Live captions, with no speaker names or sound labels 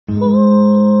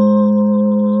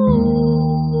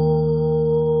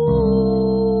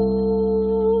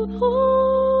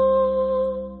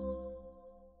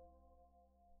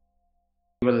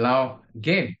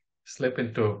again slip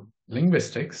into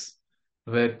linguistics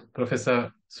with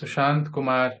Professor Sushant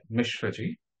Kumar Mishra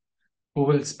ji, who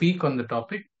will speak on the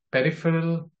topic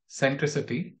Peripheral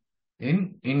Centricity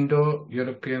in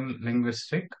Indo-European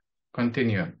Linguistic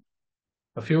Continuum.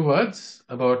 A few words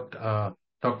about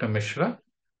Dr. Mishra.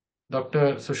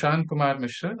 Dr. Sushant Kumar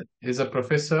Mishra is a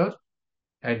professor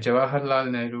at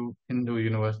Jawaharlal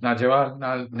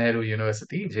Nehru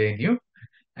University, JNU,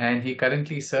 and he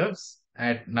currently serves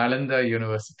at Nalanda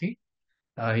University.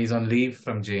 He's on leave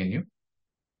from JNU.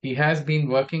 He has been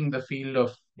working in the field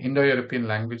of Indo-European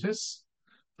languages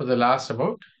for the last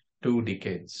about 2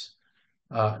 decades.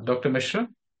 Dr. Mishra,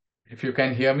 if you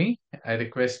can hear me, I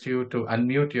request you to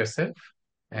unmute yourself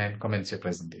and commence your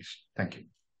presentation. Thank you.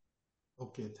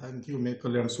 Okay, thank you,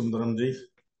 Mekalyan Sundaramji.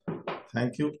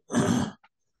 Thank you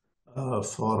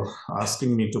for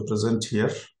asking me to present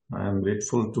here. I am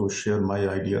grateful to share my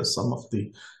ideas, some of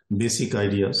the basic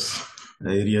ideas,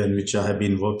 area in which I have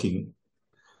been working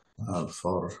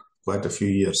for quite a few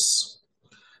years.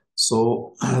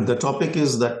 So the topic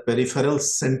is that peripheral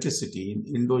centricity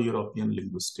in Indo-European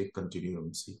linguistic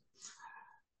continuum.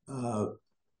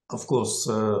 Of course,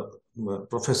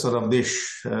 Professor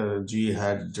Avdesh ji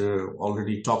had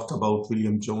already talked about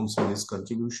William Jones and his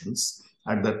contributions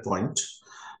at that point.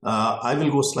 I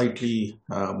will go slightly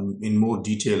in more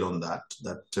detail on that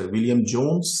William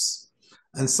Jones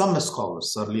and some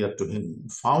scholars earlier to him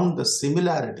found the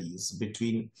similarities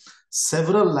between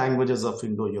several languages of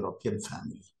Indo-European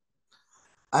family.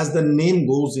 As the name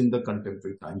goes in the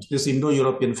contemporary times, this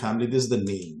Indo-European family, this is the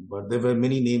name, but there were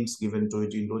many names given to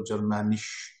it.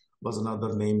 Indo-Germanish was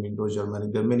another name,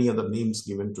 Indo-Germanic. There are many other names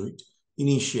given to it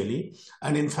initially.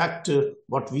 And in fact,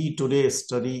 what we today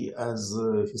study as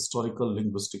historical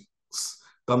linguistics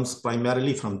comes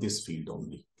primarily from this field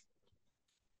only.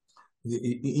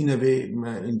 In a way,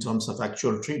 in terms of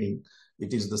actual training,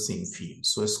 it is the same field.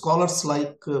 So scholars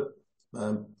like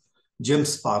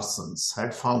James Parsons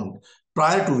had found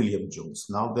prior to William Jones.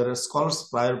 Now there are scholars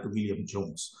prior to William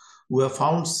Jones who have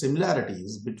found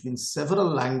similarities between several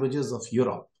languages of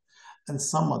Europe and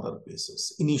some other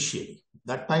places initially.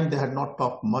 That time they had not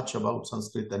talked much about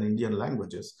Sanskrit and Indian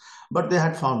languages, but they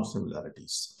had found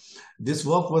similarities. This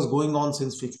work was going on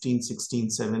since 15th,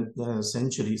 16th, 7th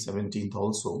century, 17th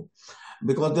also,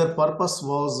 because their purpose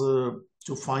was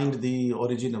to find the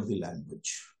origin of the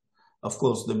language. Of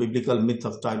course, the biblical myth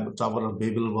of Tower of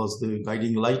Babel was the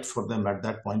guiding light for them at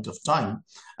that point of time.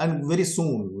 And very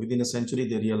soon, within a century,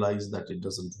 they realized that it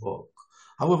doesn't work.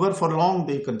 However, for long,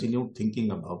 they continued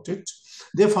thinking about it.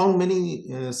 They found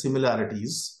many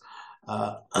similarities.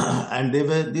 And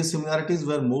these similarities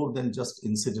were more than just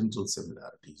incidental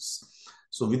similarities.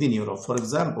 So within Europe, for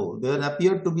example, there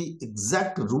appeared to be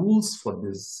exact rules for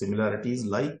these similarities,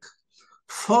 like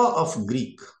fa of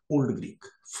Greek, Old Greek,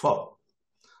 fa.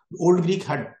 Old Greek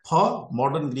had pa,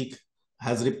 modern Greek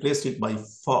has replaced it by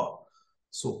fa.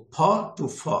 So pa to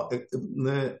fa,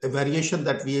 a variation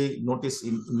that we notice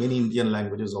in many Indian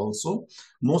languages also.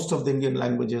 Most of the Indian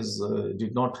languages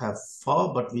did not have fa,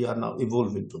 but we are now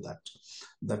evolving to that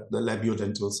the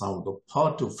labiodental sound of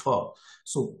pa to fa.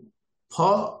 So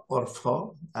pa or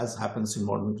fa, as happens in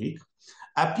modern Greek,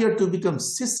 appeared to become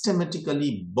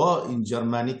systematically ba in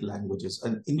Germanic languages,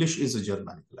 and English is a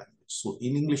Germanic language. So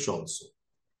in English also.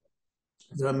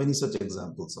 There are many such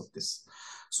examples of this.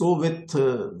 So with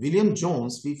William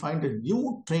Jones, we find a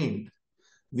new trend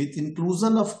with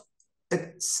inclusion of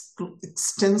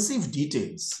extensive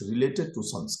details related to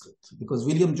Sanskrit. Because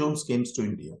William Jones came to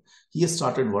India, he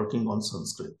started working on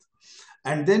Sanskrit.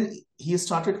 And then he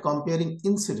started comparing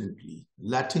incidentally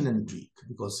Latin and Greek,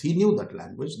 because he knew that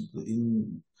language.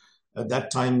 At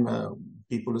that time,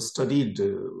 people studied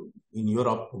in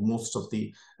Europe, most of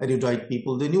the erudite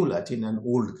people, they knew Latin and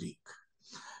Old Greek.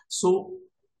 So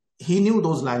he knew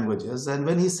those languages, and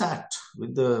when he sat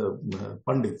with the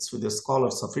Pandits, with the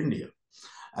scholars of India,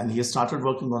 and he started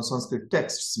working on Sanskrit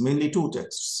texts, mainly 2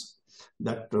 texts.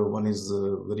 That one is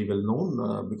very well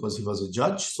known because he was a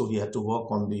judge, so he had to work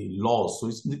on the laws. So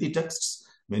Smriti texts,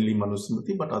 mainly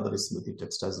Manusmriti, but other Smriti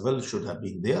texts as well should have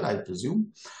been there, I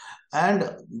presume.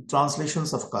 And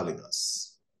translations of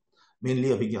Kalidas,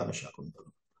 mainly Abhigyana Shakuntalam.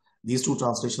 These 2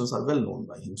 translations are well known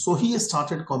by him. So he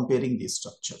started comparing these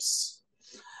structures.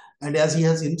 And as he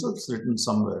has written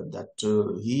somewhere that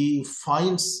he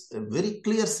finds a very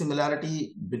clear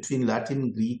similarity between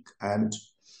Latin, Greek, and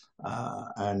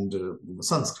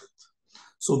Sanskrit.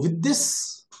 So with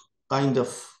this kind of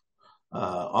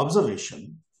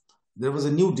observation, there was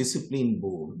a new discipline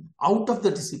born out of the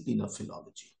discipline of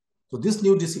philology. So this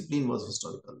new discipline was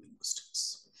historical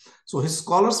linguistics. So his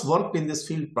scholars worked in this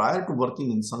field prior to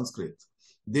working in Sanskrit.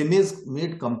 They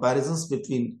made comparisons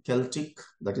between Celtic,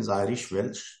 that is Irish,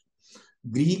 Welsh,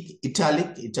 Greek,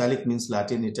 Italic means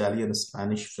Latin, Italian,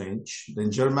 Spanish, French,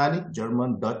 then Germanic,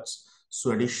 German, Dutch,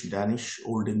 Swedish, Danish,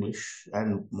 Old English,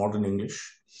 and Modern English,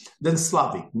 then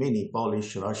Slavic, many,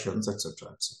 Polish, Russians,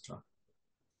 etc., etc.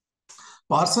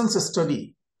 Parsons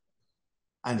studied,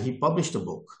 and he published a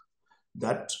book,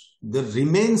 that the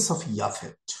remains of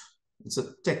Yaphet, it's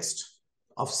a text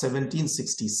of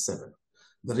 1767,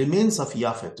 the remains of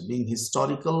Yaphet being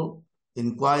historical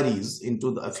inquiries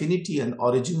into the affinity and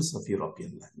origins of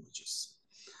European languages.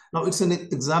 Now, it's an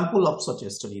example of such a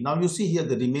study. Now, you see here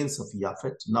the remains of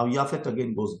Yaphet. Now, Yaphet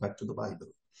again goes back to the Bible.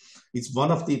 It's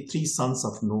one of the three sons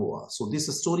of Noah. So this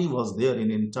story was there in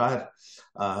entire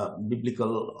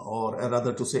biblical, or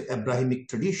rather to say Abrahamic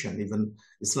tradition. Even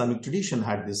Islamic tradition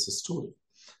had this story.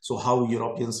 So how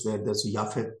Europeans were there. So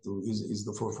Yaphet is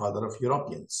the forefather of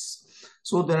Europeans.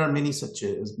 So there are many such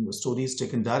stories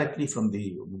taken directly from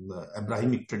the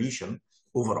Abrahamic tradition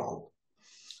overall.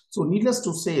 So needless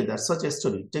to say that such a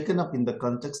study taken up in the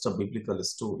context of biblical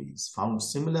stories found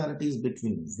similarities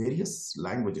between various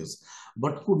languages,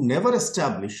 but could never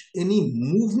establish any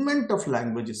movement of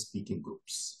language speaking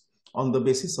groups on the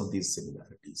basis of these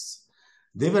similarities.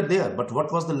 They were there, but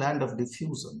what was the land of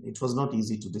diffusion? It was not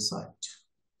easy to decide.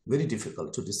 Very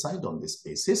difficult to decide on this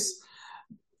basis.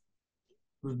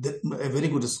 A very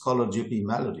good scholar, J.P.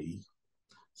 Mallory,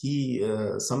 he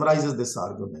summarizes this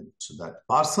argument that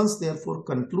Parsons therefore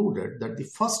concluded that the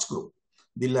first group,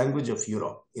 the language of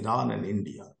Europe, Iran and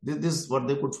India, this is what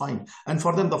they could find. And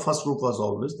for them, the first group was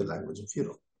always the language of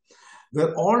Europe,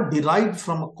 were all derived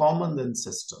from a common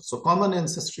ancestor. So common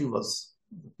ancestry was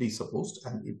presupposed,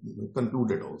 and it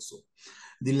concluded also.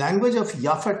 The language of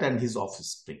Yaphet and his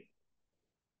offspring.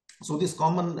 So this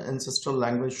common ancestral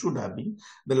language should have been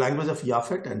the language of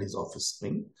Yaphet and his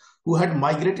offspring, who had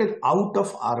migrated out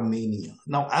of Armenia.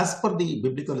 Now, as per the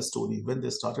biblical story, when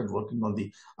they started working on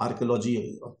the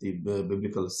archaeology of the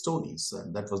biblical stories,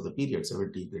 and that was the period,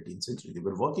 17th, 18th century, they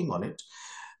were working on it.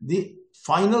 The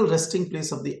final resting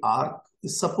place of the ark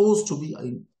is supposed to be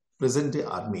in present-day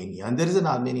Armenia. And there is an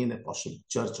Armenian Apostolic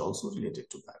Church also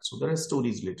related to that. So there are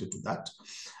stories related to that.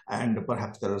 And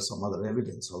perhaps there are some other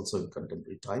evidence also in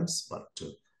contemporary times, but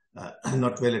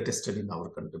not well attested in our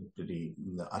contemporary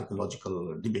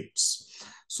archaeological debates.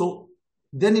 So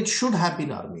then it should have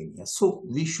been Armenia. So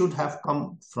we should have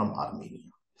come from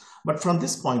Armenia. But from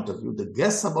this point of view, the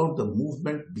guess about the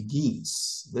movement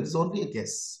begins. There is only a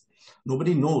guess.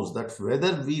 Nobody knows that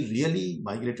whether we really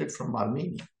migrated from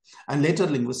Armenia. And later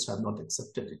linguists have not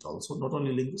accepted it also, not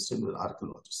only linguists, but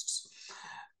archaeologists.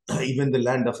 Even the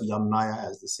land of Yamnaya,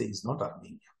 as they say, is not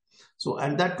Armenia. So,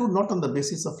 and that too not on the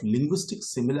basis of linguistic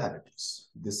similarities.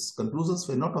 These conclusions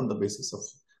were not on the basis of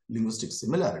linguistic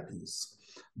similarities,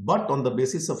 but on the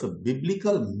basis of a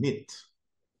biblical myth.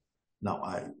 Now,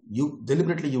 you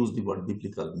deliberately use the word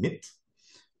biblical myth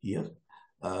here,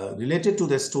 related to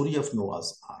the story of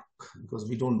Noah's Ark, because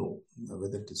we don't know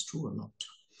whether it is true or not.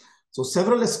 So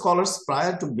several scholars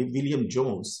prior to William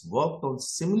Jones worked on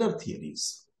similar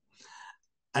theories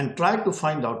and tried to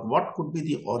find out what could be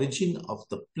the origin of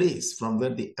the place from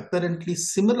where the apparently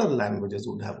similar languages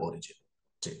would have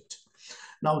originated.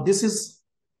 Now, this is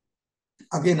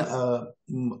again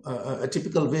a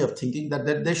typical way of thinking that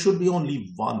there should be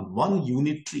only one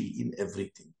unitary in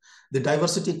everything. The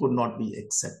diversity could not be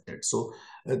accepted. So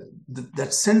that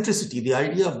centricity, the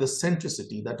idea of the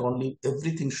centricity, that only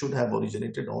everything should have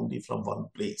originated only from one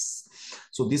place.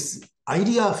 So this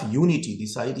idea of unity,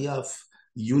 this idea of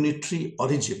unitary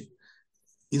origin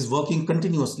is working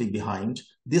continuously behind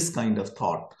this kind of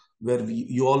thought, where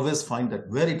you always find that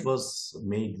where it was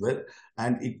made,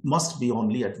 and it must be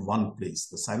only at one place.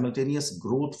 The simultaneous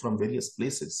growth from various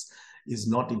places is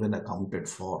not even accounted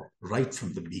for right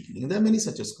from the beginning. There are many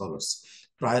such scholars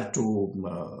prior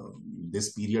to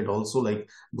this period also, like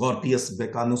Gorpius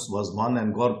Becanus was one,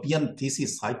 and Gorpian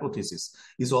thesis, hypothesis,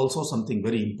 is also something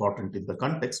very important in the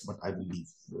context, but I will leave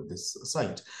this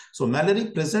aside. So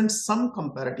Mallory presents some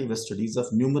comparative studies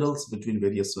of numerals between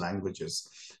various languages.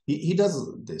 He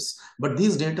does this, but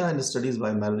these data and studies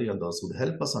by Mallory and others would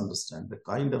help us understand the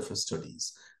kind of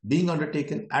studies being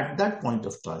undertaken at that point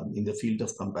of time in the field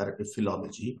of comparative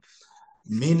philology,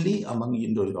 mainly among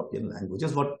Indo-European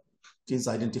languages, what is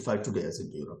identified today as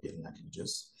Indo-European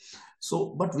languages.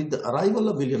 So, but with the arrival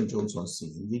of William Jones on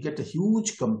scene, we get a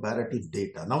huge comparative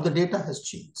data. Now the data has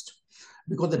changed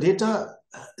because the data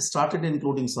started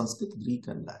including Sanskrit, Greek,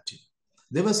 and Latin.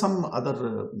 There were some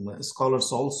other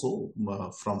scholars also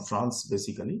from France,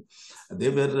 basically. They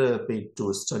were paid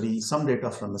to study some data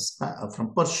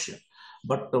from Persia.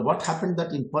 But what happened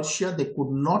that in Persia, they could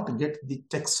not get the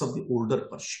texts of the older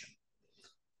Persian.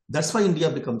 That's why India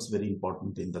becomes very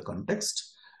important in the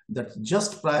context that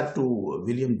just prior to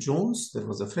William Jones, there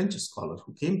was a French scholar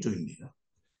who came to India,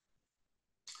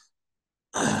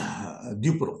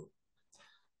 Duperron.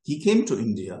 He came to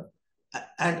India,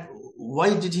 and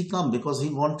why did he come? Because he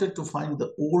wanted to find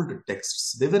the old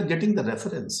texts. They were getting the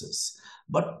references,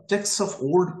 but texts of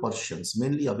old Persians,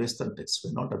 mainly Avestan texts,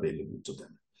 were not available to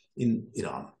them in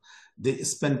Iran. They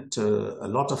spent a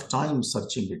lot of time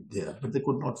searching it there, but they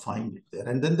could not find it there.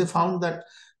 And then they found that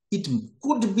it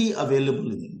could be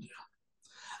available in India.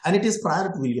 And it is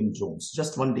prior to William Jones,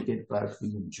 just 1 decade prior to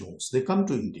William Jones. They come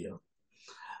to India,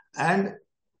 and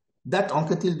that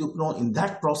Anquetil Duperron in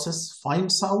that process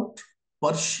finds out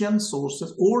Persian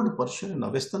sources, old Persian and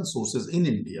Avestan sources in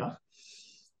India.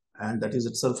 And that is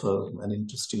itself an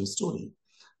interesting story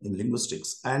in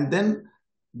linguistics. And then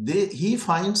he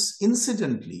finds,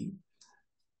 incidentally,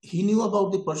 he knew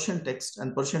about the Persian text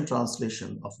and Persian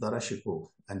translation of Darashikoh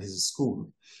and his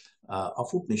school of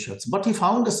Upanishads, but he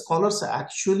found scholars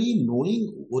actually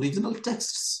knowing original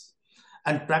texts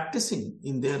and practicing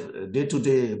in their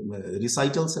day-to-day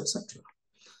recitals, etc.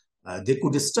 They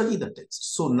could study the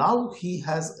text. So now he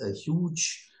has a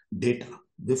huge data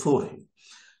before him,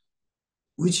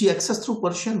 which he accessed through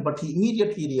Persian, but he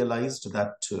immediately realized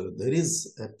that there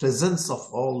is a presence of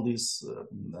all this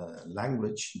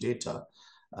language data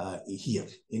here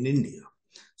in India.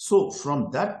 So from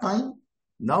that time,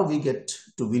 now we get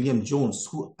to William Jones,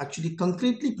 who actually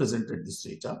concretely presented this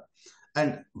data.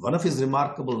 And one of his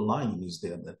remarkable lines is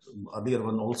there, that earlier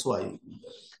one also I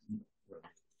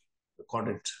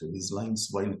recorded these lines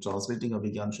while translating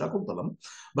Abhigyan Shakuntalam.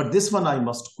 But this one I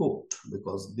must quote,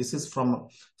 because this is from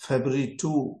February 2,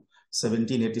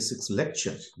 1786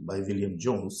 lecture by William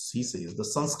Jones. He says, the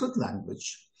Sanskrit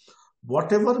language,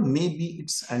 whatever may be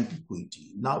its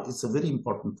antiquity, now it's a very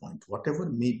important point, whatever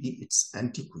may be its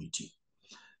antiquity,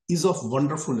 is of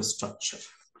wonderful structure,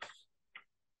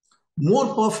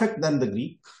 more perfect than the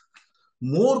Greek,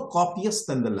 more copious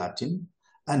than the Latin,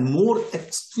 and more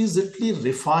exquisitely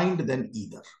refined than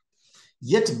either,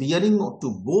 yet bearing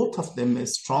to both of them a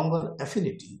stronger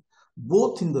affinity,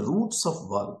 both in the roots of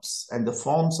verbs and the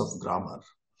forms of grammar,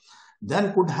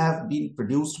 than could have been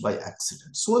produced by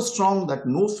accident, so strong that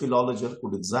no philologer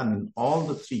could examine all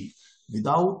the three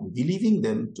without believing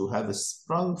them to have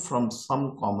sprung from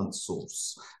some common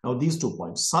source. Now, these 2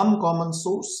 points, some common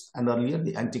source, and earlier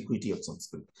the antiquity of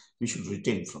Sanskrit, we should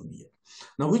retain from here.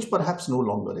 Now, which perhaps no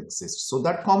longer exists. So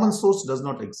that common source does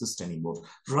not exist anymore.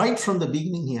 Right from the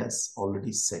beginning, he has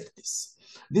already said this.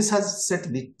 This has set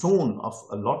the tone of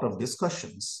a lot of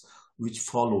discussions which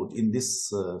followed in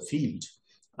this field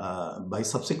by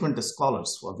subsequent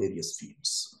scholars for various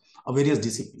fields, various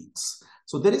disciplines.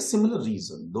 So there is similar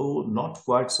reason, though not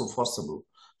quite so forcible,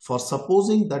 for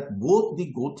supposing that both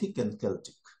the Gothic and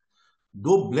Celtic,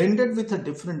 though blended with a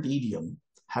different idiom,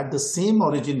 had the same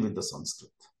origin with the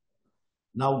Sanskrit.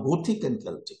 Now, Gothic and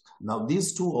Celtic, now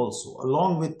these two also,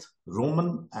 along with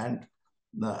Roman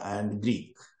and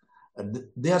Greek,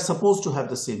 they are supposed to have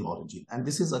the same origin. And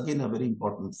this is again a very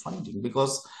important finding,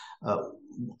 because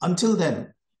until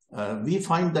then, we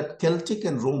find that Celtic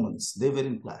and Romans, they were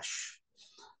in clash.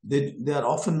 They are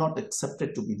often not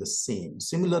accepted to be the same.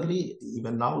 Similarly,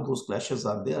 even now those clashes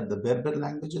are there, the Berber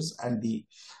languages and the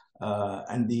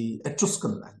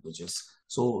Etruscan languages.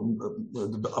 So,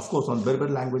 of course, on Berber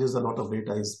languages, a lot of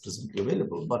data is presently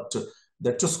available, but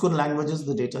the Etruscan languages,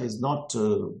 the data is not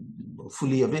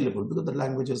fully available, because the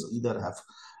languages either have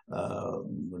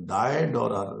died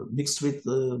or are mixed with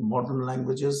modern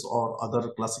languages or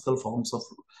other classical forms of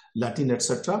Latin,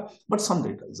 etc. But some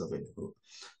data is available.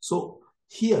 So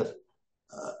here,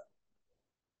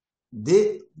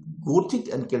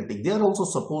 Gothic and Celtic, they are also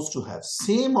supposed to have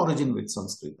same origin with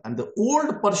Sanskrit, and the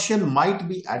Old Persian might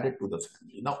be added to the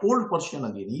family. Now, Old Persian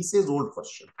again, he says Old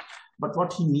Persian, but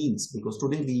what he means, because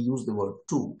today we use the word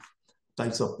 2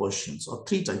 types of Persians, or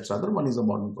 3 types rather. One is a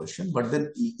modern Persian, but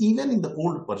then even in the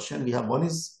Old Persian, we have one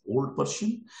is Old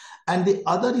Persian, and the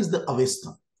other is the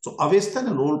Avestan. So Avestan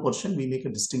and Old Persian, we make a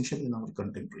distinction in our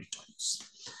contemporary times.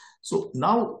 So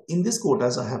now in this quote,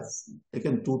 as I have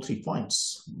taken 2-3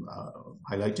 points,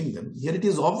 highlighting them, here it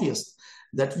is obvious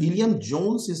that William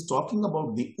Jones is talking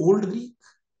about the Old Greek,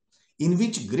 in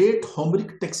which great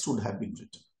Homeric texts would have been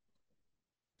written.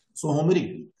 So Homeric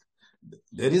Greek,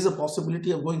 there is a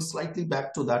possibility of going slightly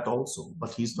back to that also,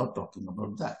 but he's not talking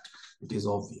about that. It is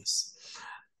obvious.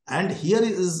 And here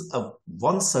is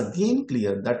once again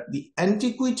clear that the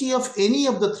antiquity of any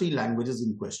of the 3 languages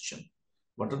in question,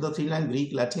 what are the 3 languages?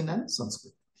 Greek, Latin, and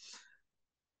Sanskrit.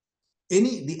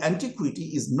 the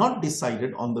antiquity is not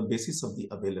decided on the basis of the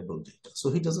available data. So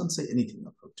he doesn't say anything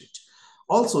about it.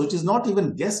 Also, it is not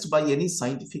even guessed by any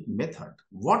scientific method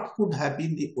what could have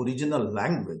been the original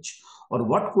language or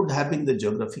what could have been the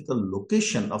geographical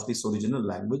location of this original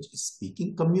language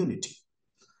speaking community.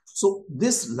 So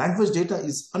this language data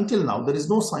is, until now, there is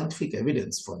no scientific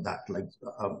evidence for that. Like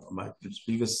my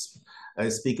previous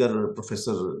speaker,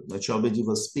 Professor Chaubeji,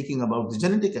 was speaking about the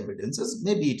genetic evidences.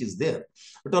 Maybe it is there.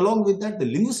 But along with that, the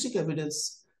linguistic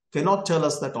evidence cannot tell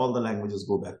us that all the languages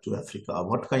go back to Africa,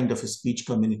 what kind of a speech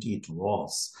community it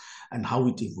was, and how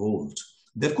it evolved.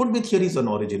 There could be theories on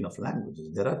origin of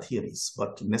languages. There are theories,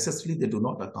 but necessarily they do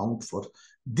not account for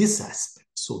this aspect.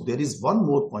 So there is one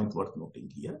more point worth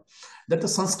noting here, that the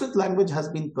Sanskrit language has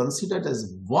been considered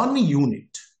as one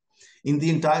unit in the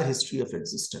entire history of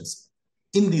existence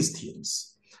in these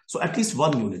theories. So at least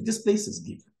one unit, this place is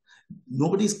given.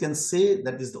 Nobody can say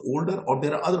that is the older, or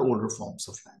there are other older forms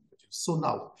of language. So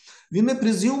now, we may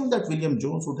presume that William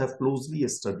Jones would have closely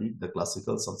studied the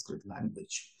classical Sanskrit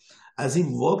language, as he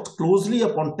worked closely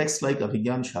upon texts like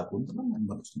Abhigyan Shakuntalam and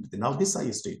Manusmriti. Now this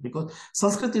I state because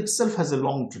Sanskrit itself has a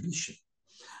long tradition,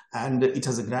 and it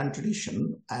has a grand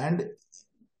tradition, and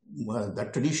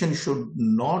that tradition should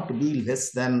not be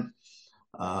less than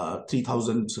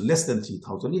 3,000, less than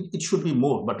 3,000. It should be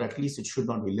more, but at least it should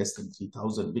not be less than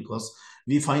 3,000, because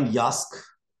we find Yask,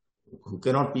 who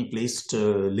cannot be placed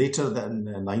later than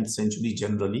 9th century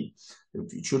generally.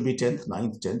 It should be 10th,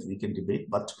 9th, 10th, we can debate,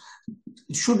 but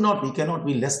it should not, we cannot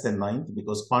be less than 9th,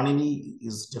 because Panini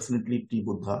is definitely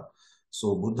pre-Buddha.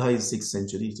 So Buddha is 6th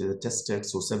century, it is a test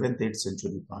text, so 7th, 8th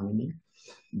century Panini.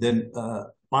 Then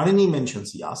Panini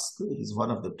mentions Yask, he is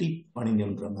one of the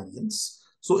pre-Paninian grammarians.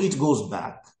 So it goes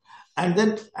back. And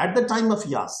then at the time of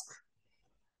Yask,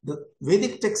 the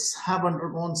Vedic texts have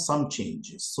undergone some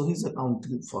changes. So he's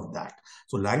accounting for that.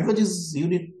 So language is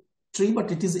unitary,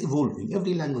 but it is evolving.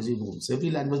 Every language evolves.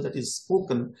 Every language that is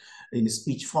spoken in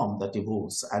speech form, that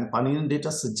evolves. And Paninian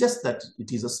data suggests that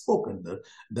it is a spoken.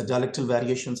 The dialectal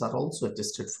variations are also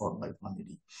attested for by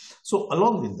Panini. So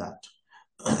along with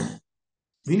that,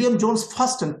 William Jones'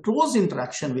 first and close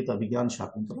interaction with Abhigyan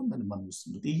Shakuntalam and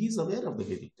Manusmriti, he is aware of the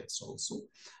Vedic text also,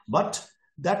 but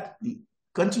that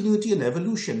continuity and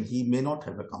evolution he may not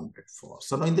have accounted for.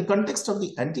 So now in the context of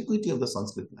the antiquity of the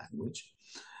Sanskrit language,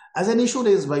 as an issue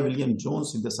raised by William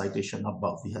Jones in the citation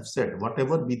above, we have said,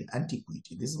 whatever be the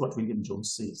antiquity, this is what William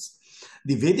Jones says.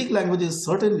 The Vedic language is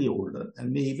certainly older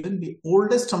and may even be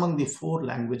oldest among the 4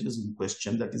 languages in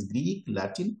question, that is Greek,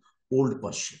 Latin, Old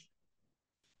Persian.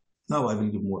 Now I will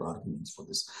give more arguments for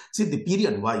this. See, the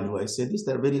period, why do I say this?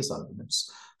 There are various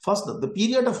arguments. First, the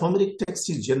period of Homeric text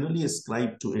is generally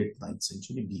ascribed to 8th, 9th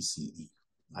century BCE.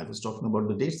 I was talking about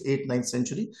the dates, 8th, 9th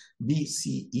century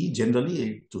BCE, generally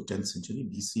 8th to 10th century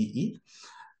BCE.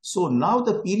 So now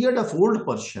the period of Old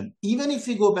Persian, even if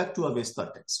we go back to Avesta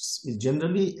texts, is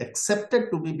generally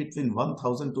accepted to be between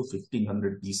 1000 to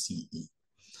 1500 BCE.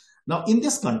 Now in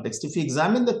this context, if we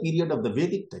examine the period of the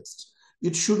Vedic text,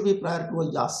 it should be prior to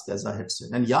a Yask, as I had said.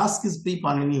 And Yask is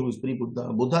pre-Panini, who is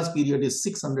pre-Buddha. Buddha's period is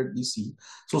 600 BC.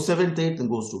 So 7th, 8th, and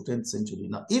goes to 10th century.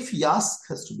 Now, if Yask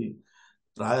has to be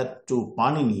prior to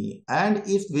Panini, and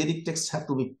if Vedic texts have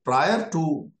to be prior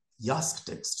to Yask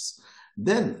texts,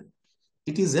 then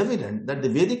it is evident that the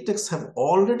Vedic texts have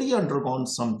already undergone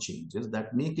some changes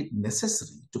that make it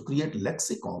necessary to create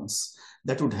lexicons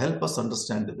that would help us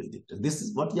understand the Vedic text. This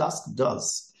is what Yask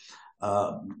does.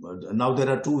 Now there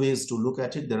are 2 ways to look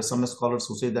at it. There are some scholars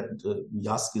who say that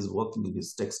Yask is working in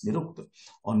his text Nirukta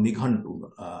on Nighantu,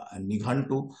 and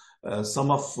Nighantu, some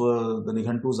of the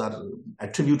Nighantus are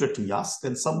attributed to Yask,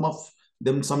 and some of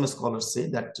them, some scholars say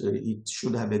that it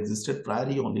should have existed prior.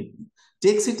 He only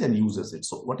takes it and uses it.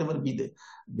 So whatever be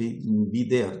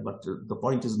there, but the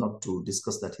point is not to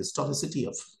discuss that historicity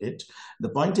of it. The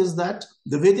point is that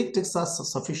the Vedic texts are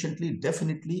sufficiently,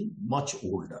 definitely much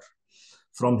older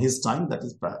from his time, that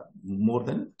is more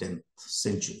than 10th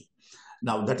century.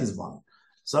 Now that is one.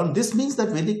 So this means that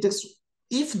Vedic texts,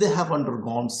 if they have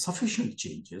undergone sufficient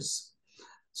changes,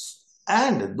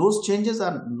 and those changes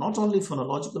are not only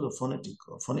phonological or phonetic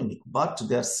or phonemic, but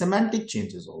they are semantic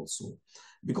changes also,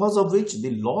 because of which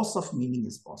the loss of meaning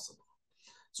is possible.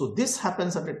 So this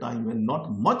happens at a time when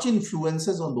not much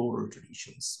influences on the oral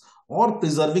traditions or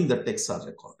preserving the texts are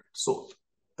recorded. So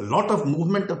a lot of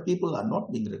movement of people are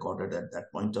not being recorded at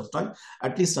that point of time,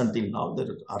 at least until now.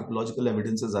 The archaeological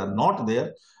evidences are not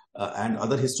there, and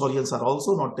other historians are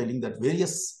also not telling that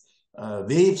various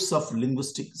waves of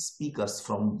linguistic speakers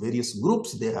from various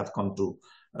groups, they have come to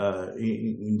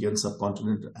Indian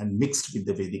subcontinent and mixed with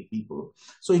the Vedic people.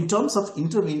 So in terms of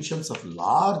interventions of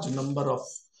large number of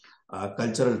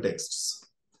cultural texts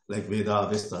like Veda,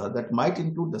 Avesta, that might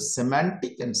include the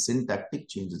semantic and syntactic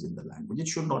changes in the language. It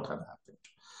should not have happened.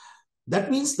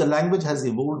 That means the language has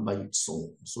evolved by its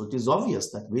own. So it is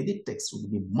obvious that Vedic texts would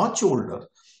be much older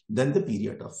than the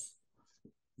period of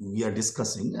we are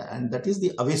discussing, and that is the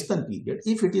Avestan period.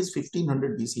 If it is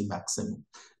 1500 BC maximum,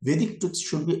 Vedic texts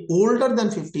should be older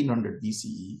than 1500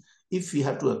 BCE if we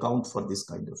have to account for this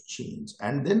kind of change.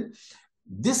 And then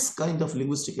this kind of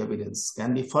linguistic evidence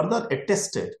can be further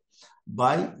attested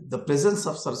by the presence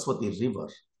of Saraswati River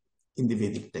in the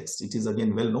Vedic text. It is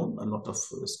again well known. A lot of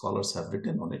scholars have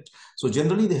written on it. So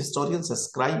generally the historians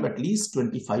ascribe at least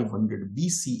 2500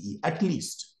 BCE, at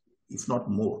least, if not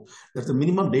more. That's the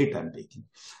minimum date I'm taking,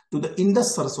 to the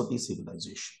Indus-Saraswati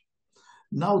civilization.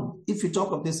 Now, if you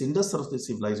talk of this Indus-Saraswati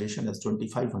civilization as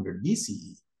 2500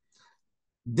 BCE,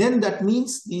 then that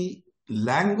means the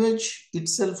language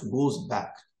itself goes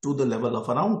back to the level of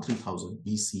around 3000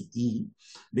 BCE,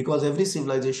 because every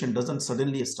civilization doesn't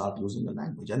suddenly start using a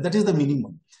language. And that is the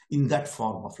minimum in that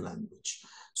form of language.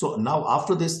 So now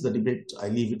after this, the debate, I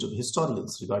leave it to the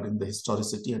historians regarding the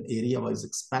historicity and area-wise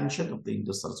expansion of the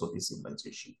Indus-Saraswati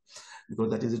civilization,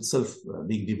 because that is itself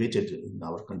being debated in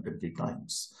our contemporary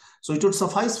times. So it would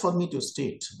suffice for me to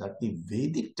state that the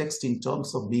Vedic text, in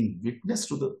terms of being witness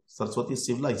to the Saraswati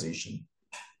civilization,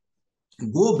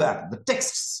 go back, the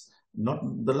texts,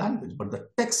 not the language, but the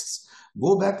texts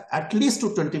go back at least to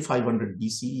 2500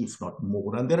 BCE, if not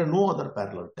more. And there are no other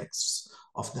parallel texts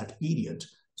of that period,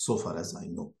 so far as I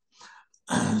know.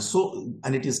 So,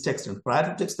 and it is text, and prior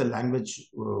to text, the language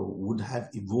would have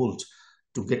evolved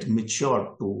to get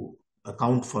matured to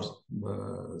account for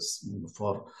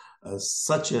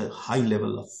such a high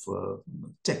level of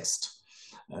text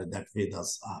that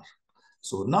Vedas are.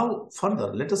 So now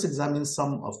further, let us examine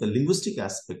some of the linguistic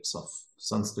aspects of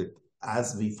Sanskrit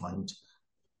as we find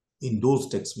in those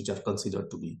texts which are considered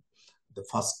to be the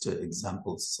first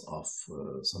examples of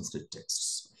Sanskrit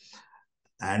texts.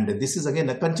 And this is again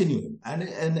a continuum and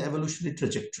an evolutionary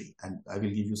trajectory. And I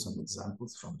will give you some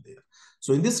examples from there.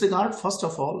 So in this regard, first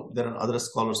of all, there are other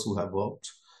scholars who have worked.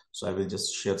 So I will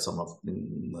just share some of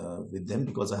them with them,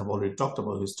 because I have already talked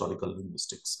about historical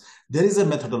linguistics. There is a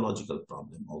methodological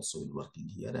problem also in working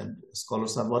here, and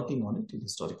scholars are working on it in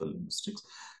historical linguistics.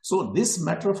 So this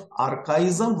matter of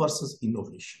archaism versus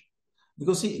innovation,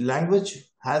 because see, language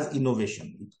has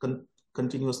innovation. It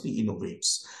continuously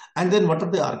innovates. And then what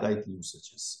are the archaic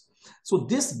usages? So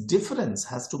this difference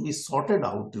has to be sorted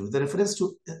out with reference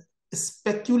to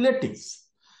speculative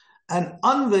and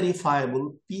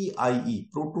unverifiable PIE,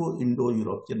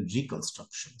 Proto-Indo-European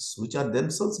reconstructions, which are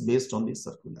themselves based on the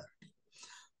circularity.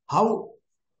 How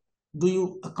do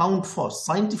you account for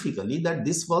scientifically that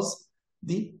this was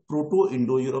the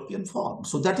Proto-Indo-European form?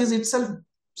 So that is itself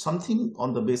something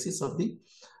on the basis of the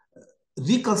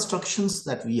reconstructions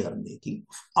that we are making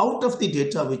out of the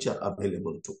data which are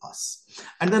available to us.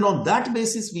 And then on that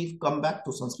basis, we've come back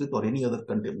to Sanskrit or any other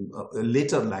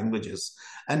later languages,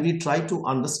 and we try to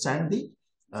understand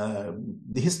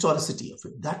the historicity of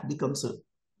it. That becomes a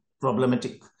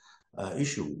problematic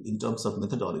issue in terms of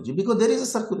methodology, because there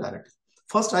is a circularity.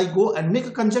 First, I go and make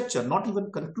a conjecture, not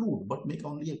even conclude, but make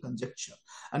only a conjecture.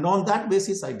 And on that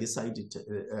basis, I decided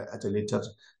at a later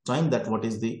time that what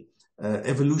is the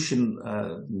evolution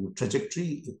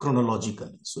trajectory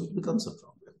chronologically. So it becomes a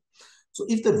problem. So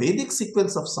if the Vedic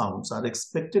sequence of sounds are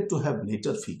expected to have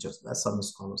later features, as some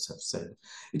scholars have said,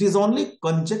 it is only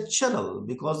conjectural,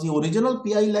 because the original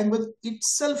PI language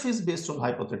itself is based on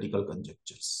hypothetical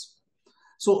conjectures.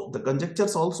 So the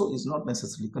conjectures also is not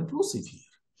necessarily conclusive here.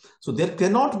 So there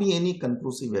cannot be any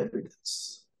conclusive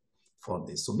evidence for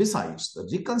this. So besides, the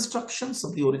reconstructions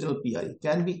of the original PI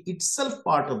can be itself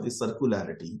part of the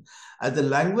circularity, as the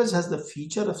language has the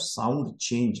feature of sound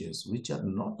changes, which are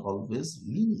not always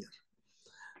linear.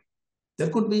 There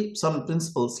could be some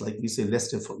principles, like we say,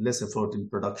 less effort in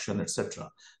production, etc.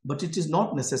 But it is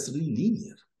not necessarily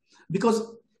linear,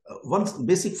 because one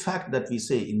basic fact that we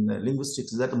say in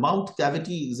linguistics is that the mouth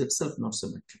cavity is itself not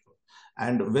symmetrical.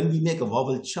 And when we make a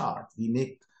vowel chart, we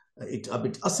make it a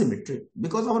bit asymmetric,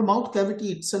 because our mouth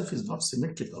cavity itself is not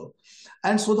symmetrical.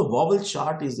 And so the vowel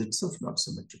chart is itself not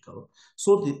symmetrical.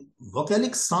 So the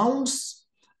vocalic sounds,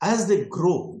 as they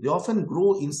grow, they often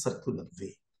grow in circular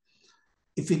way.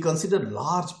 If we consider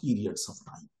large periods of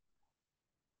time,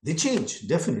 they change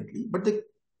definitely, but they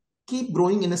keep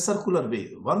growing in a circular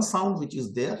way. One sound which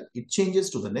is there, it changes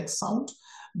to the next sound.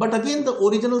 But again, the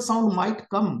original sound might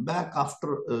come back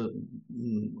after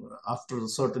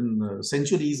certain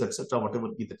centuries, etc., whatever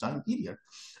be the time period,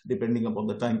 depending upon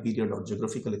the time period or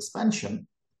geographical expansion.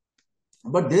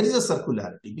 But there is a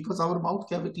circularity because our mouth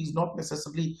cavity is not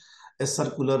necessarily a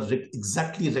circular,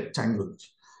 exactly rectangular.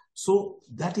 So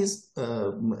that is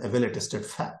a well-attested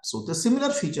fact. So the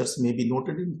similar features may be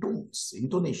noted in tones,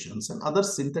 intonations, and other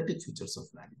synthetic features of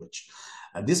language.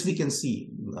 This we can see.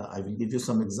 I will give you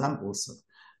some examples.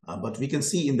 But we can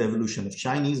see in the evolution of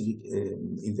Chinese,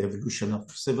 in the evolution of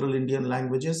several Indian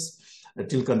languages,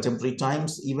 till contemporary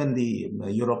times, even the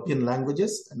European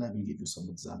languages, and I will give you some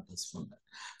examples from that.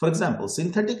 For example,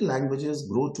 synthetic languages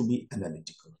grow to be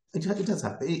analytical. It has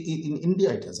happened. In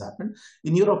India, it has happened.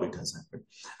 In Europe, it has happened.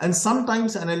 And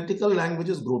sometimes analytical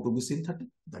languages grow to be synthetic.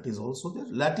 That is also there.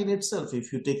 Latin itself,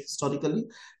 if you take historically,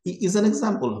 is an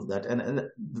example of that. And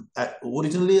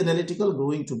originally analytical,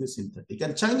 growing to be synthetic.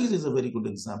 And Chinese is a very good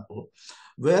example,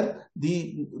 where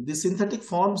the synthetic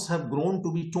forms have grown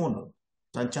to be tonal.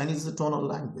 Chinese is a tonal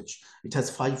language. It has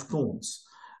 5 tones.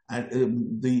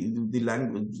 And the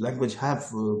language have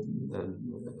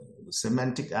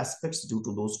semantic aspects due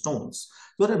to those tones.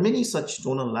 There are many such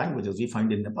tonal languages we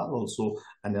find in Nepal also,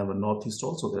 and our Northeast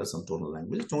also there are some tonal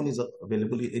languages. Tone is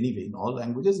available anyway in all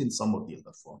languages in some or the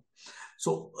other form.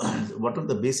 So what are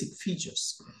the basic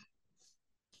features?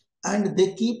 And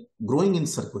they keep growing in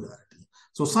circularity.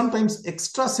 So sometimes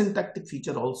extra syntactic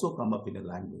feature also come up in a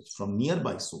language from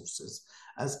nearby sources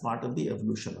as part of the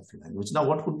evolution of language. Now,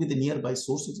 what could be the nearby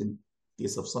sources in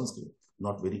case of Sanskrit?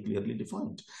 Not very clearly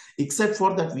defined, except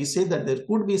for that we say that there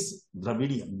could be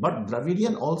Dravidian, but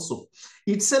Dravidian also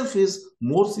itself is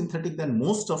more synthetic than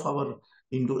most of our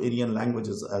Indo-Aryan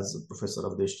languages, as Professor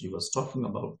Avdeshji was talking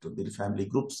about, the family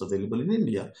groups available in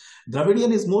India.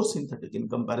 Dravidian is more synthetic in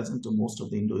comparison to most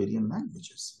of the Indo-Aryan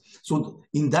languages. So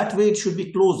in that way, it should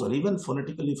be closer, even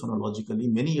phonetically, phonologically.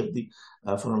 Many of the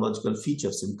phonological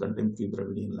features in contemporary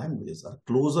Dravidian languages are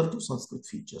closer to Sanskrit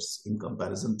features in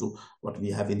comparison to what we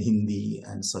have in Hindi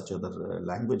and such other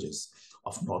languages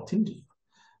of North India.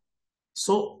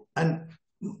 So, and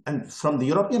from the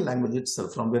European language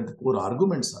itself, from where the core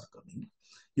arguments are coming,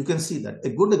 you can see that a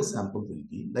good example will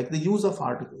be like the use of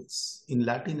articles in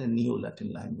Latin and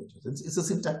Neo-Latin languages. It's a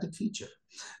syntactic feature.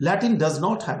 Latin does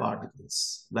not have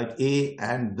articles like a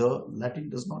and the. Latin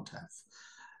does not have.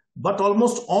 But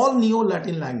almost all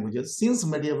Neo-Latin languages since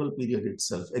medieval period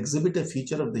itself exhibit a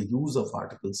feature of the use of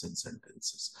articles in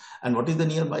sentences. And what is the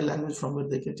nearby language from where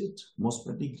they get it? Most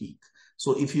probably Greek.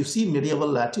 So if you see medieval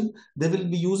Latin, they will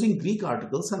be using Greek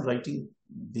articles and writing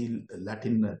the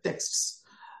Latin texts.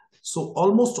 So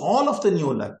almost all of the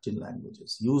Neo-Latin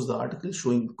languages use the article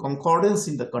showing concordance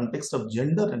in the context of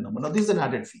gender and number. Now, this is an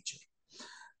added feature.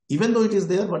 Even though it is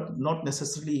there, but not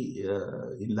necessarily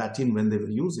in Latin when they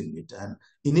were using it. And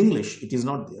in English, it is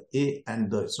not there. A and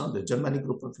the, it's not the Germanic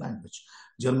group of language.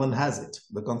 German has it,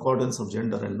 the concordance of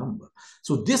gender and number.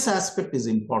 So this aspect is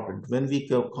important when we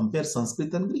compare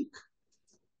Sanskrit and Greek.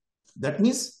 That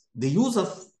means the use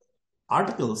of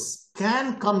articles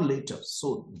can come later.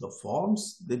 So the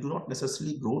forms, they do not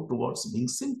necessarily grow towards being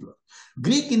simpler.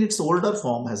 Greek in its older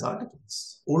form has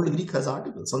articles. Old Greek has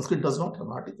articles. Sanskrit does not have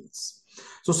articles.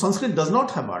 So Sanskrit does not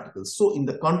have articles. So in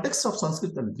the context of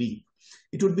Sanskrit and Greek,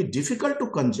 it would be difficult to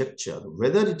conjecture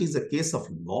whether it is a case of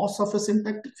loss of a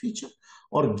syntactic feature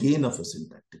or gain of a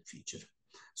syntactic feature.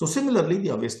 So similarly, the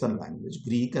Avestan language,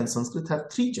 Greek and Sanskrit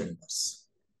have 3 genders.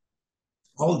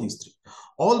 All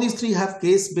these three have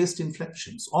case-based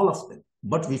inflections, all of them.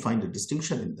 But we find a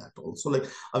distinction in that also. Like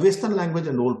Avestan language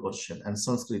and Old Persian and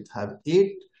Sanskrit have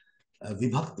 8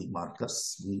 vibhakti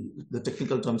markers. The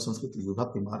technical term Sanskrit is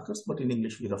vibhakti markers, but in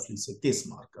English we roughly say case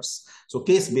markers. So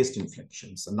case-based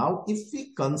inflections. And now if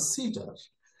we consider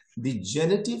the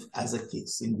genitive as a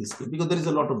case in this case, because there is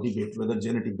a lot of debate whether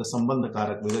genitive, the sambandha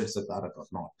karak, whether it's a karak or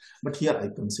not. But here I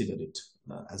consider it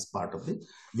as part of the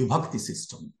vibhakti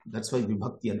system. That's why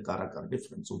vibhakti and karak are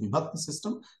different. So vibhakti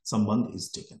system, sambandh is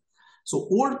taken. So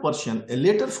Old Persian, a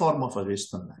later form of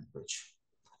Avestan language,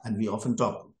 and we often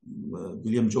talk,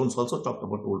 William Jones also talked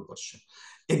about Old Persian,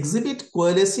 exhibit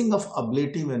coalescing of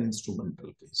ablative and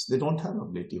instrumental case. They don't have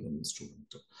ablative and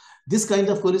instrumental. This kind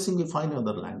of coalescing we find in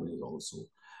other languages also.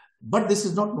 But this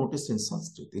is not noticed in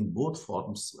Sanskrit in both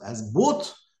forms, as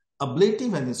both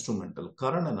ablative and instrumental,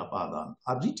 karan and apadan,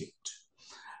 are retained.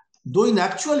 Though in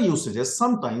actual usages,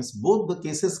 sometimes both the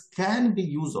cases can be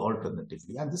used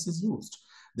alternatively, and this is used.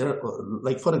 There are,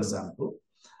 like for example,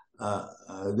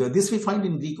 this we find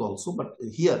in Greek also, but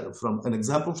here from an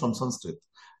example from Sanskrit,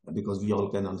 because we all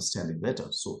can understand it better.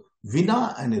 So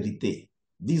vina and rite,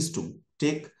 these two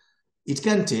it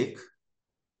can take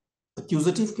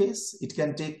accusative case, it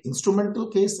can take instrumental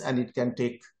case, and it can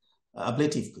take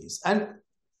ablative case. And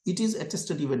it is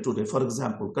attested even today. For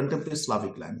example, contemporary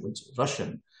Slavic language,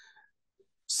 Russian,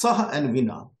 saha and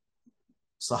vina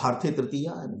Saharthe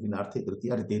Tritiya and Vinarthe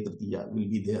Tritiya, Rite Tritiya will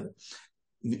be there.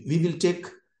 We will take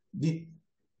the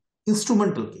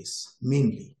instrumental case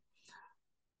mainly.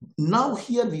 Now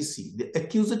here we see the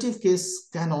accusative case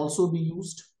can also be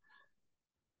used.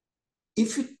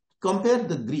 If you compare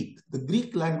the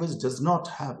Greek language does not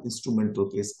have instrumental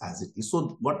case as it is.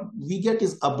 So what we get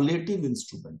is ablative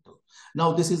instrumental.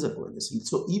 Now this is a coalescing.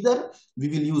 So either we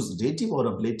will use dative or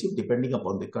ablative depending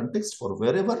upon the context for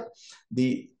wherever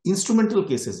the instrumental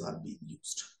cases are being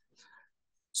used.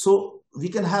 So we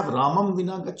can have Ramam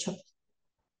Vina Gacchati,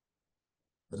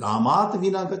 Ramat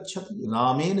Vina Gacchati,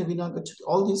 Ramen Vina Gacchati.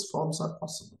 All these forms are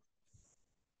possible.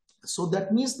 So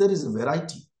that means there is a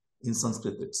variety in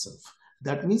Sanskrit itself.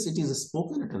 That means it is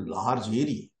spoken at a large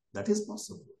area. That is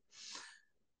possible.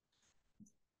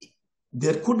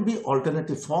 There could be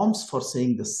alternative forms for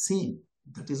saying the same.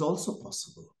 That is also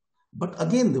possible. But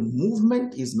again, the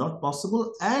movement is not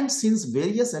possible. And since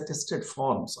various attested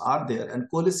forms are there and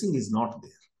coalescing is not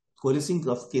there, coalescing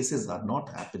of cases are not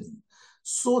happening.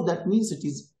 So that means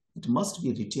it must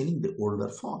be retaining the older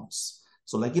forms.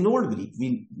 So like in Old Greek,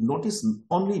 we notice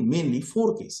only mainly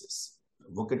 4 cases.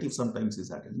 Vocative sometimes is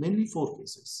added, mainly 4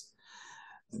 cases: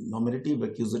 nominative,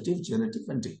 accusative, genitive,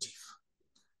 and dative.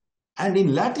 And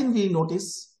in Latin, we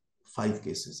notice 5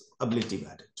 cases, ablative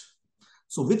added.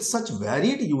 So with such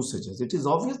varied usages, it is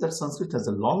obvious that Sanskrit has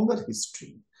a longer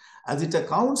history as it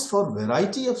accounts for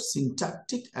variety of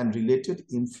syntactic and related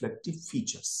inflective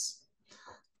features.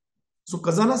 So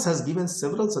Kazanas has given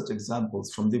several such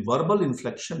examples from the verbal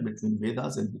inflection between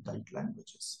Vedas and Hittite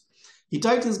languages.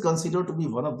 Hittite is considered to be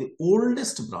one of the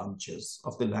oldest branches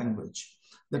of the language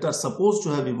that are supposed to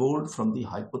have evolved from the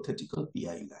hypothetical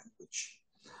PI language.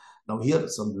 Now here,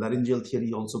 some laryngeal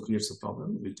theory also creates a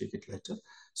problem. We'll take it later.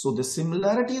 So the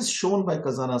similarities shown by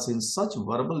Kazanas in such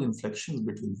verbal inflections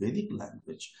between Vedic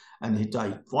language and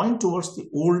Hittite point towards the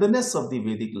oldness of the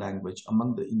Vedic language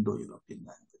among the Indo-European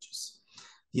languages.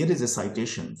 Here is a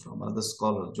citation from another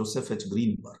scholar, Joseph H.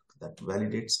 Greenberg, that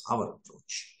validates our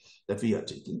approach that we are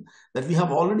taking, that we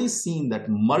have already seen that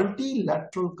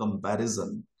multilateral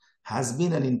comparison has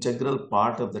been an integral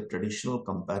part of the traditional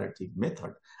comparative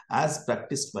method as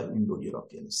practiced by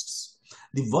Indo-Europeanists.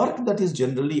 The work that is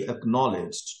generally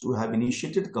acknowledged to have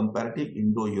initiated comparative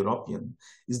Indo-European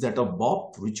is that of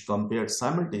Bopp, which compared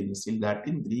simultaneously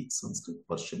Latin, Greek, Sanskrit,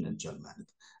 Persian, and Germanic.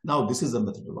 Now, this is a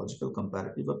methodological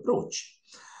comparative approach,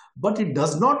 but it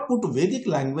does not put Vedic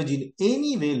language in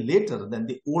any way later than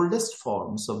the oldest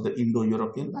forms of the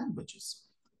Indo-European languages.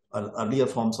 Earlier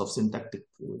forms of syntactic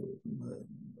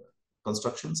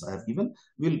constructions I have given.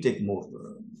 We'll take more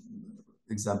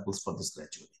examples for this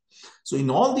gradually. So in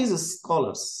all these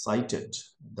scholars cited,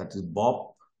 that is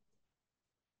Bopp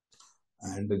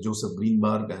and Joseph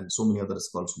Greenberg and so many other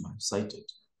scholars whom I have cited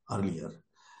earlier.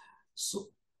 So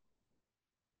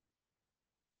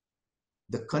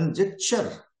the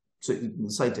conjecture, so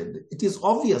cited, it is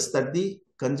obvious that the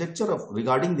conjecture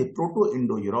regarding the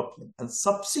Proto-Indo-European and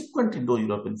subsequent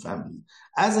Indo-European family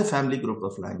as a family group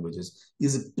of languages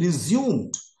is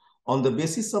presumed on the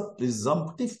basis of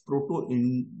presumptive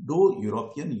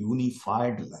Proto-Indo-European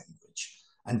unified language.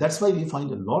 And that's why we find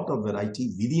a lot of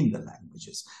variety within the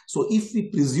languages. So if we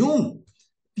presume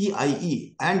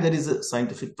PIE, and there is a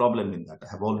scientific problem in that,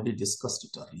 I have already discussed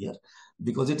it earlier,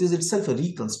 because it is itself a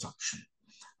reconstruction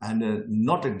and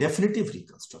not a definitive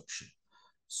reconstruction.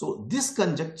 So this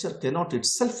conjecture cannot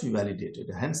itself be validated.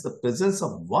 Hence, the presence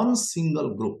of one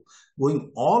single group going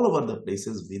all over the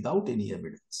places without any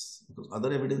evidence, because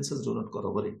other evidences do not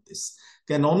corroborate this,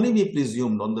 can only be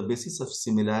presumed on the basis of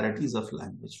similarities of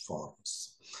language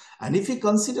forms. And if we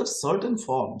consider certain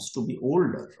forms to be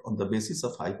older on the basis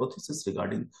of hypothesis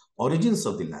regarding origins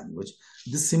of the language,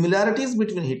 the similarities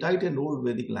between Hittite and Old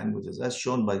Vedic languages, as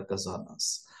shown by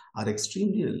Kazanas, are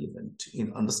extremely relevant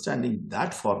in understanding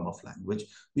that form of language,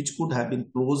 which could have been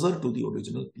closer to the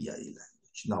original PIE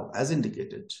language. Now, as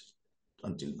indicated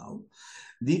until now,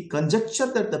 the conjecture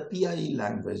that the PIE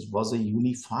language was a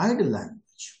unified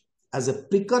language as a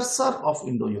precursor of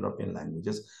Indo-European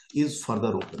languages is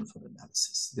further open for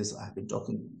analysis. This I have been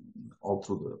talking all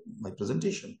through my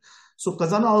presentation. So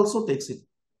Kazana also takes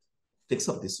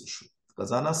up this issue.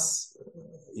 Kazanas,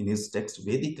 in his text,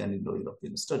 Vedic and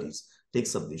Indo-European Studies,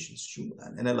 takes up this issue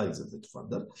and analyzes it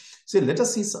further. So let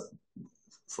us see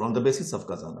from the basis of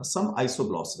Kazana, some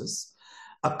isoglosses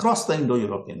across the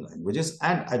Indo-European languages,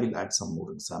 and I will add some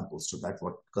more examples to that,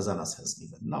 what Kazanas has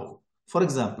given now. For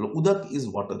example, Udak is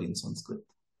water in Sanskrit.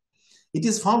 It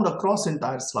is found across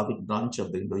entire Slavic branch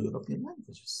of the Indo-European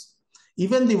languages.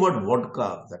 Even the word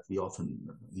vodka that we often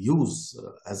use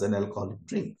as an alcoholic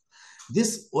drink,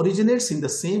 this originates in the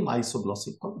same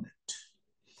isoglossic cognate.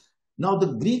 Now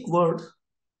the Greek word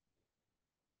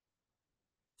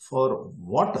for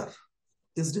water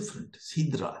is different.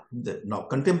 Hydra. Now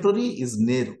contemporary is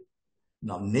Nero.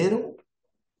 Now Nero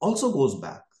also goes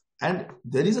back, and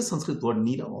there is a Sanskrit word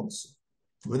Nira also.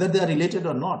 Whether they are related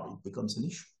or not, it becomes an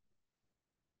issue.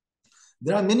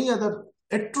 There are many other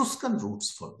Etruscan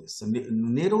roots for this.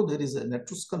 In Nero, there is an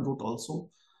Etruscan root also,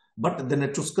 but the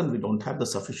Etruscan, we don't have the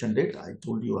sufficient data. I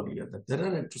told you earlier that there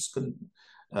are Etruscan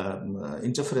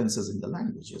interferences in the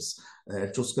languages,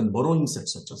 Etruscan borrowings,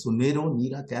 etc. So Nero,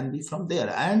 Nira can be from there.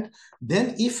 And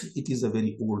then if it is a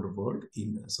very old word in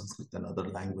Sanskrit and other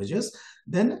languages,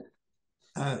 then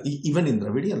even in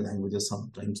Dravidian languages,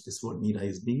 sometimes this word Nira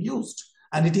is being used.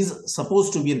 And it is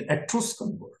supposed to be an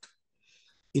Etruscan word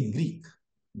in Greek.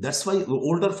 That's why the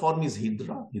older form is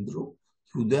Hydra, Hydro,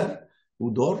 Hudar,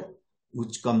 Udor,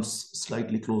 which comes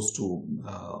slightly close to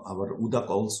our Udak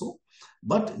also.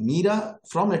 But Nira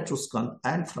from Etruscan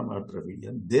and from our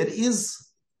Dravidian, there is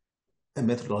a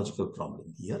methodological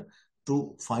problem here to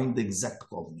find the exact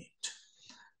cognate.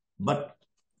 But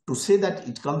to say that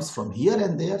it comes from here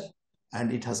and there,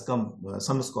 and it has come,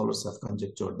 some scholars have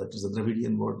conjectured that is a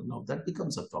Dravidian word. Now that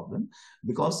becomes a problem,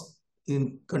 because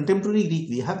in contemporary Greek,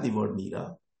 we have the word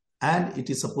Nira, and it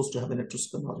is supposed to have an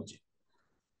Etruscan origin.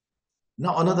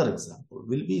 Now another example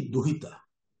will be Duhita.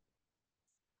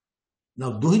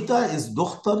 Now Duhita is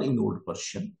Dokhtar in Old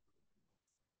Persian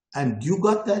and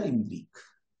Dugatar in Greek.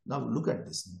 Now look at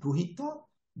this, Duhita,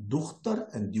 Dukhtar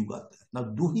and Dugatar. Now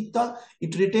Duhita,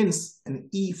 it retains an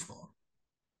E form,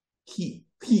 he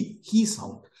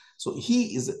sound. So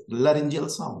he is a laryngeal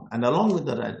sound, and along with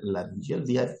the laryngeal,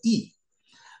 we have E.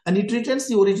 And it retains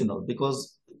the original,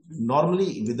 because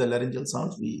normally with the laryngeal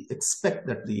sounds, we expect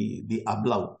that the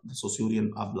ablaut, the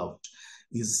Saussurian ablaut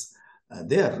is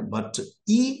there. But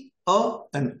E,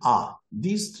 and A,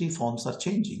 these three forms are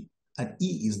changing. And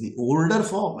E is the older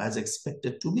form as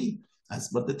expected to be, as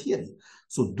per the theory.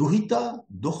 So Duhita,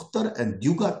 Dokhtar and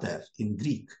Dugatar in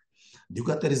Greek.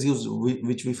 Dugatar is used,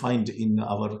 which we find in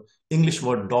our English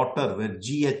word daughter, where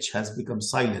GH has become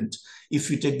silent. If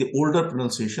you take the older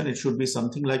pronunciation, it should be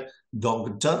something like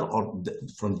Dogtar, or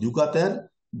from Dugatar,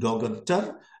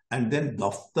 Dogatar, and then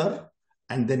Doftar,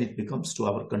 and then it becomes to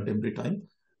our contemporary time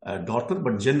daughter,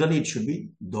 but generally it should be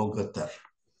Dogatar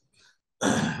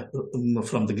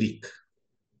from the Greek.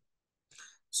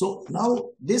 So now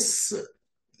this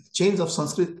change of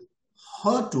Sanskrit,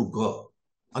 ha to ga,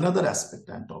 another aspect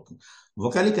I'm talking.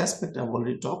 Vocalic aspect I've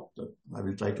already talked. I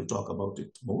will try to talk about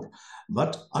it more.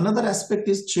 But another aspect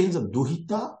is change of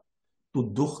Duhita to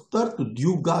Dukhtar to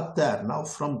Dugatar. Now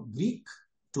from Greek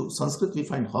to Sanskrit we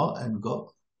find ha and ga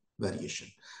variation.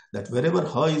 That wherever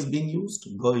ha is being used,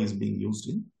 ga is being used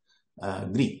in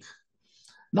Greek.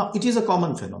 Now it is a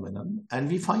common phenomenon, and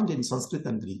we find in Sanskrit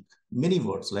and Greek many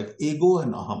words like ego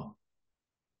and aham.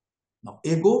 Now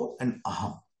ego and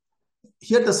aham.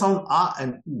 Here the sound a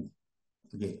and u,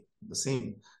 again the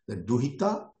same, the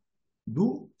duhita,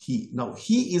 du, he. Now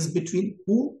he is between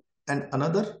u and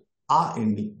another a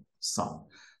ending sound.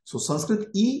 So Sanskrit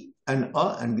e and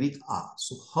a and Greek a.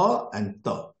 So ha and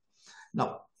ta.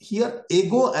 Now here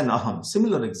ego and aham,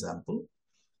 similar example,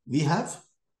 we have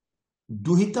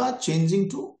duhita changing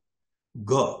to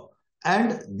ga,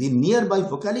 and the nearby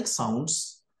vocalic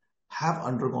sounds have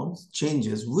undergone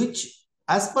changes, which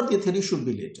as per the theory should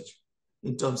be later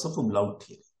in terms of umlaut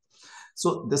theory.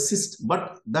 So the system,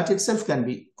 but that itself can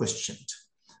be questioned.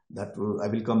 That I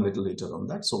will come a little later on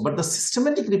that. So, but the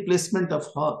systematic replacement of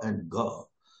ha and ga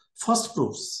first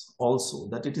proves also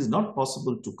that it is not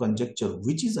possible to conjecture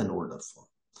which is an older form.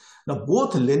 Now,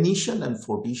 both Lenetian and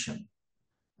Phoenician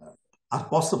are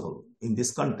possible in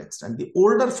this context, and the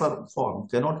older form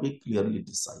cannot be clearly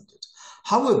decided.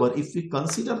 However, if we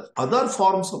consider other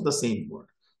forms of the same word,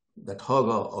 that ha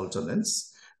ga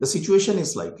alternates, the situation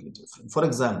is slightly different. For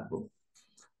example,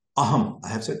 aham, I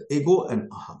have said ego and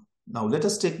aham. Now let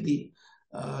us take the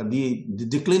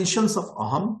declensions of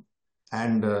aham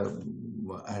and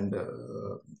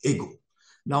ego.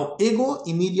 Now ego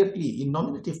immediately in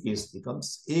nominative case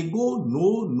becomes ego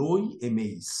no noi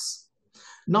emeis.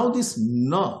 Now this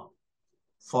na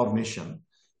formation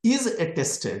is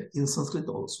attested in Sanskrit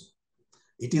also.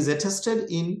 It is attested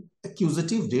in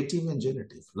accusative, dative and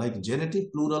genitive. Like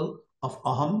genitive plural of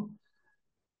aham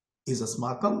is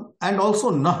asmakam, and also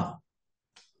nah,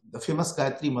 the famous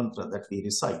Gayatri mantra that we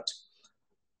recite.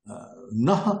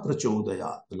 Nah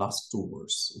prachodayat, the last two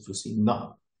words. If you see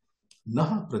nah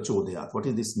prachodayat, what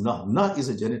is this nah? Nah is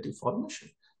a genitive formation,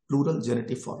 plural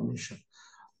genitive formation.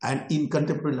 And in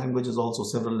contemporary languages also,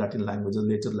 several Latin languages,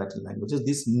 later Latin languages,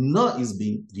 this na is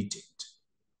being retained.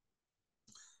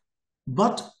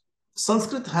 But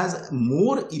Sanskrit has a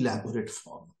more elaborate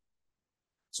form.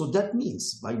 So that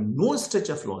means by no stretch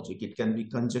of logic, it can be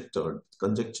conjectured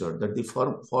that the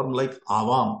form like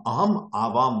avam, aham,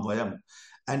 avam, vayam,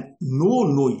 and no,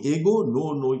 noi, ego,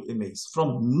 no, noi, emes.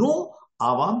 From no,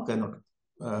 avam cannot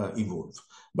evolve.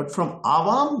 But from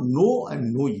avam, no,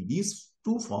 and noi, these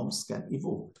two forms can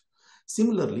evolve.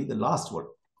 Similarly, the last word,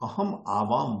 aham,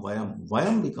 avam, vayam,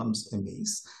 vayam becomes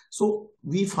emes. So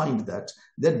we find that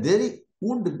there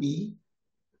would be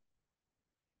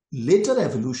later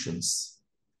evolutions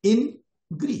in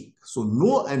Greek. So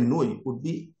no and noi would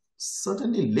be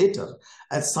certainly later,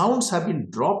 as sounds have been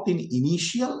dropped in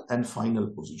initial and final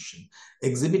position,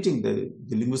 exhibiting the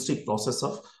linguistic process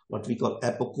of what we call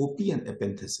apocopy and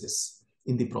epenthesis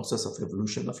in the process of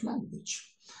evolution of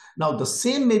language. Now, the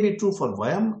same may be true for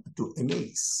vayam to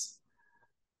emes.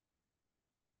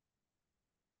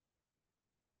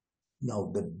 Now,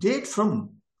 the date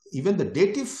from even the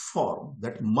dative form,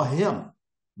 that mahyam,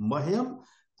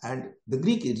 and the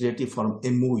Greek dative form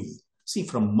emoi. See,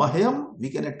 from mahyam, we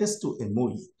can attest to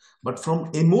emoi. But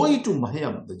from emoi to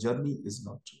mahyam, the journey is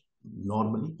not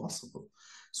normally possible.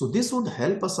 So this would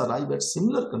help us arrive at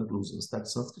similar conclusions that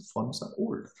Sanskrit forms are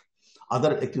older.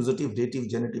 Other accusative, dative,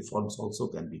 genitive forms also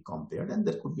can be compared, and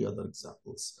there could be other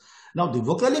examples. Now, the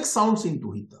vocalic sounds in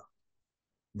Duhita,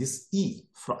 this E,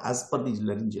 as per the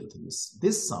laryngeal theories,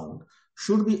 this sound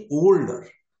should be older.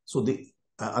 So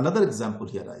another example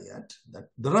here I add that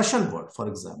the Russian word, for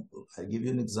example, I give you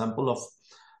an example of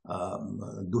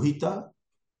Duhita,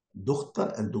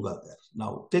 Dukhtar, and Dugater.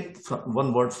 Now take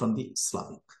one word from the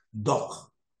Slavic,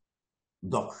 Doch,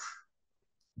 Dosh,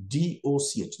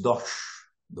 D-O-C-H, Dosh.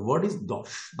 The word is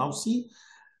Dosh. Now see,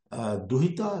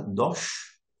 Duhita,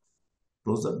 Dosh,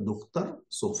 closer, Dukhtar.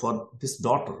 So for this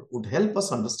daughter would help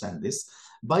us understand this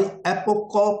by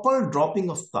apocopal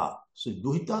dropping of ta. So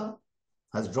Duhita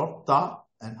has dropped ta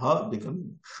and her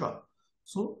become sha.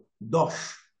 So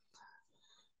dosh.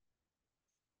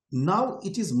 Now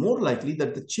it is more likely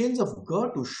that the change of ga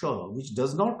to sha, which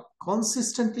does not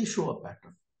consistently show a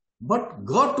pattern, but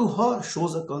ga to ha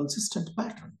shows a consistent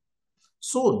pattern.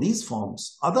 So these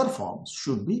forms, other forms,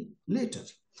 should be later.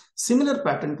 Similar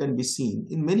pattern can be seen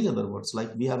in many other words,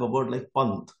 like we have a word like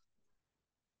panth.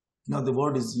 Now the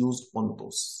word is used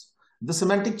pontos. The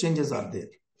semantic changes are there.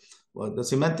 Well, the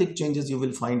semantic changes you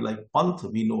will find like panth,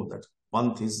 we know that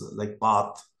panth is like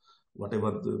path,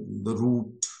 whatever the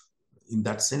route. In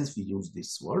that sense, we use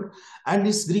this word. And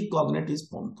its Greek cognate is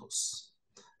pontos.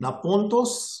 Now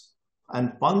pontos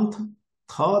and panth,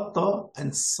 tha, ta,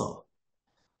 and sa.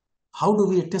 How do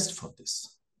we attest for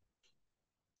this?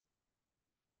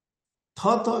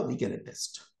 Tha, ta, we can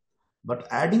attest. But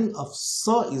adding of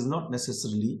sa is not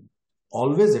necessarily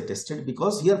always attested,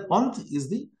 because here panth is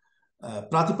the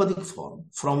pratipadik form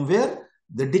from where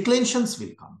the declensions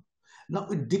will come. Now,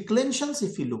 with declensions,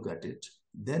 if you look at it,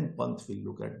 then panth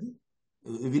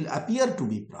will appear to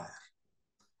be prior.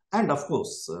 And of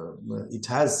course, it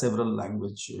has several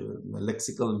language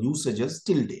lexical usages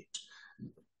till date.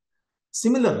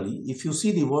 Similarly, if you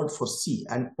see the word for sea,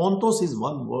 and pontos is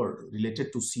one word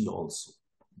related to sea also.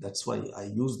 That's why I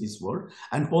use this word.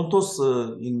 And pontos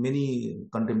in many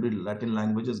contemporary Latin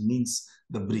languages means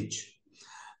the bridge.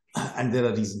 And there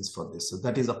are reasons for this. So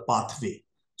that is a pathway.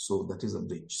 So that is a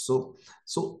bridge. So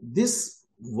this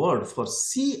word for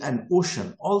sea and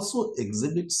ocean also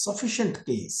exhibits sufficient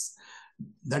case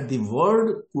that the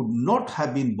word could not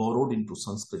have been borrowed into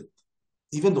Sanskrit.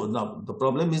 Even though now the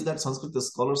problem is that Sanskrit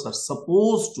scholars are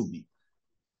supposed to be,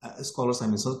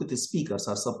 Sanskrit speakers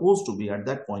are supposed to be at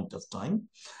that point of time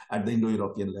at the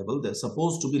Indo-European level, they're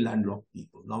supposed to be landlocked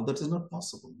people. Now that is not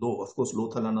possible, though of course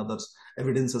Lothal and others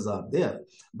evidences are there.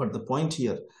 But the point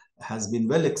here has been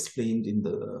well explained in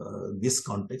this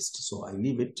context. So I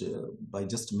leave it by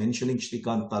just mentioning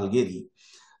Shrikant Talgeri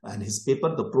and his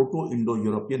paper, The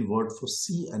Proto-Indo-European Word for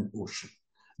Sea and Ocean.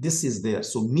 This is there.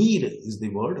 So Mir is the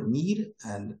word, Mir,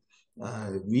 and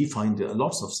we find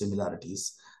lots of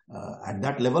similarities at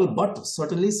that level, but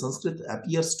certainly Sanskrit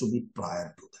appears to be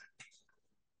prior to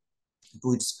that,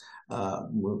 to its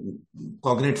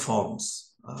cognate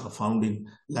forms found in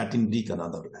Latin, Greek, and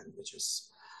other languages.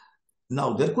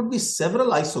 Now, there could be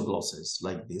several isoglosses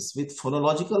like this with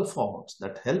phonological forms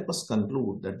that help us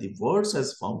conclude that the words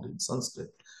as found in Sanskrit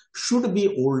should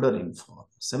be older in form.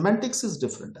 Semantics is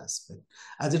different aspect,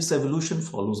 as its evolution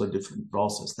follows a different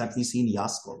process that we see in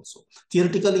Yask also.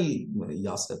 Theoretically,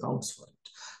 Yask accounts for it.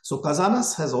 So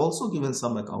Kazanas has also given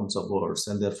some accounts of words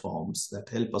and their forms that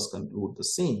help us conclude the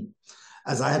same,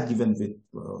 as I have given with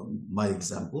my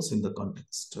examples in the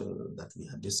context that we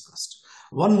have discussed.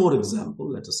 One more example,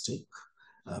 let us take.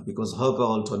 because Herga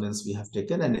alternance we have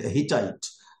taken, and Hittite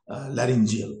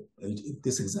laryngeal.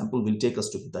 This example will take us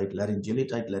to Hittite laryngeal.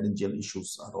 Hittite laryngeal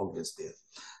issues are always there.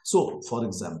 So, for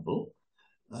example,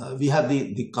 we have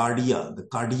the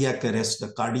cardiac arrest,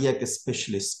 the cardiac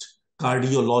specialist,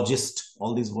 cardiologist.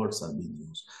 All these words are being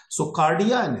used. So,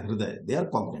 cardia and hridaya, they are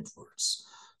cognate words.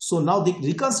 So now the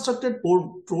reconstructed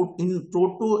in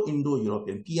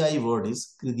Proto-Indo-European PI word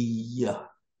is kridiya.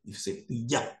 If you say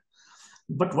kriya,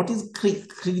 but what is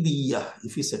kridiya?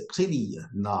 If you say kridiya,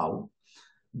 now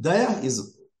daya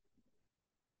is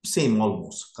same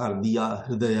almost. Kardiya,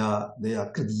 hridaya,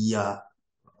 daya, kridiya,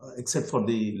 except for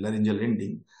the laryngeal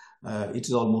ending, it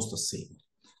is almost the same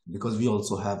because we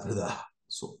also have hridaya.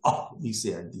 So, we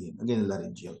say at the end, again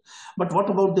laryngeal. But what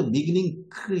about the beginning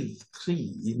kri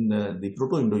in the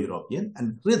Proto-Indo-European,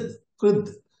 and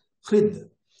hrid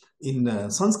in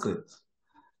Sanskrit,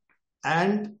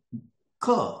 and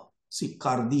ka, see,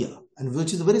 kardia, and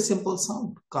which is a very simple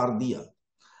sound, kardia,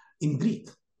 in Greek.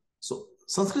 So,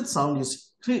 Sanskrit sound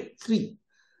is kri.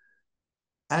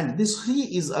 And this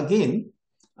kri is again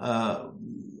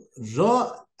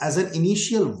ra as an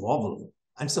initial vowel.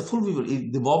 And it's a full vowel.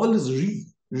 The vowel is re.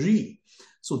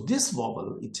 So this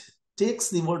vowel, it takes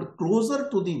the word closer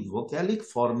to the vocalic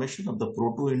formation of the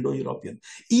Proto-Indo-European.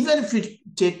 Even if we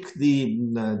take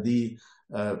the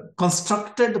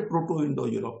constructed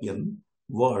Proto-Indo-European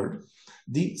word,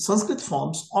 the Sanskrit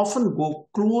forms often go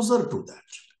closer to that.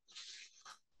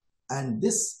 And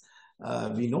this,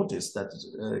 we notice that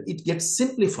it gets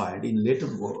simplified in later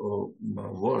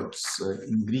words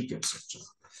in Greek, etc.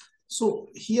 So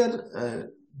here,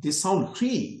 the sound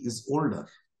kri is older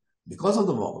because of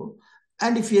the vowel.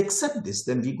 And if we accept this,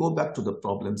 then we go back to the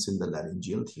problems in the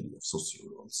laryngeal theory of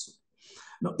Saussure also.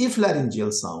 Now, if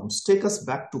laryngeal sounds take us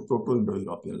back to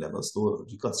Proto-Indo-European levels, though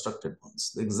reconstructed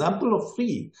ones, the example of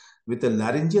kri with a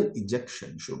laryngeal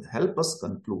ejection should help us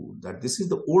conclude that this is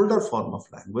the older form of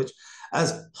language,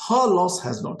 as her loss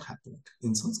has not happened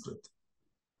in Sanskrit.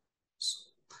 So,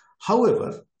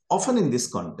 however, often in this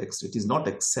context, it is not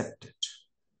accepted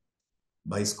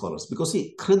by scholars because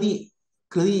see,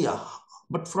 kridiya,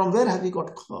 but from where have we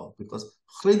got ka? Because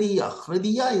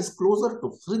hridiya is closer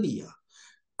to hridiya.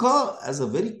 Ka as a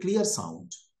very clear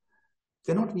sound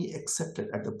cannot be accepted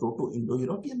at the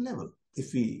Proto-Indo-European level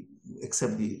if we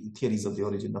accept the theories of the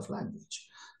origin of language.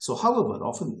 So, however,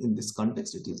 often in this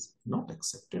context, it is not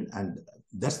accepted, and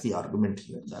that's the argument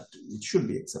here, that it should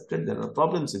be accepted. There are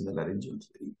problems in the laryngeal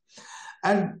theory.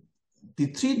 And the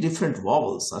three different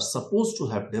vowels are supposed to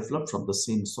have developed from the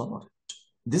same sonorant.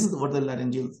 This is what the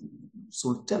laryngeal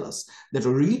should tell us, that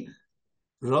re,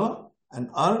 ra, and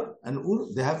ar and ur,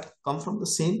 they have come from the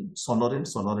same sonorant.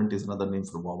 Sonorant is another name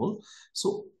for vowel.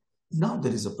 So now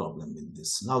there is a problem in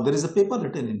this. Now there is a paper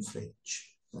written in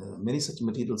French. Many such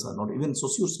materials are not, even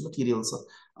Saussure's materials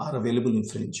are available in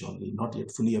French only, not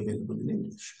yet fully available in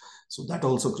English. So that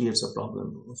also creates a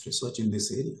problem of research in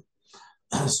this area.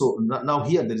 So now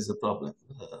here there is a problem.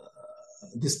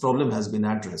 This problem has been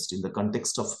addressed in the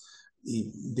context of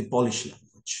the Polish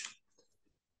language.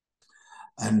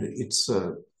 And it's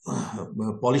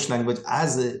Polish language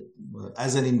as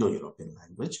an Indo-European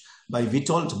language by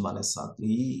Witold Manesat.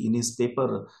 He, in his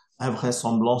paper,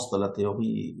 Vraisemblance de la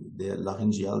théorie de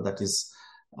laryngeal, that is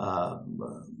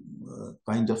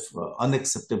kind of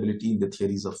unacceptability in the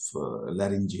theories of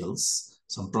laryngeals,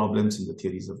 some problems in the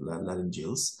theories of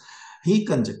laryngeals. He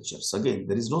conjectures, again,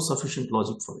 there is no sufficient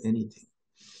logic for anything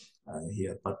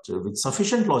here, but with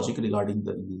sufficient logic regarding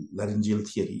the laryngeal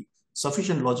theory,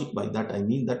 sufficient logic, by that I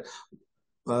mean that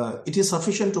it is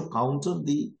sufficient to counter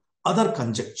the other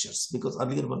conjectures, because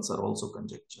earlier ones are also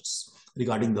conjectures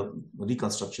regarding the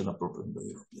reconstruction of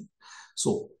Proto-Indo-European.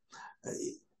 So,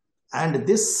 and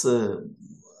this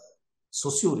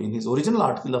Saussure, in his original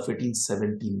article of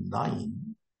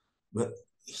 1879,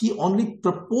 he only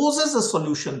proposes a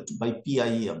solution by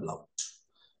PIE ablaut.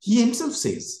 He himself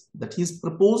says that he is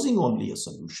proposing only a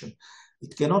solution.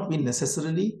 It cannot be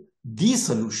necessarily the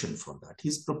solution for that. He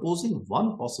is proposing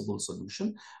one possible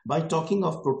solution by talking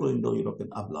of Proto-Indo-European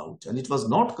ablaut, and it was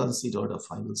not considered a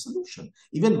final solution,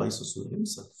 even by Saussure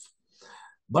himself.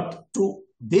 But to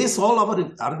base all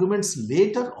our arguments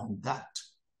later on that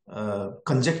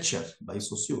conjecture by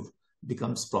Saussure,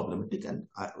 becomes problematic. And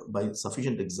by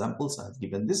sufficient examples, I have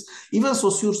given this. Even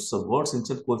Saussure's words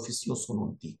himself, coefficient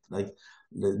sonantique, like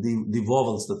the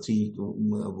vowels, the three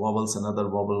vowels and other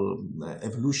vowel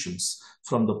evolutions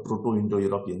from the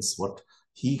Proto-Indo-Europeans, what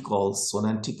he calls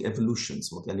sonantic evolutions,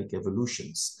 vocalic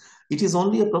evolutions. It is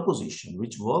only a proposition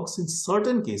which works in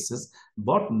certain cases,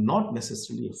 but not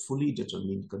necessarily a fully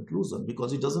determined conclusion,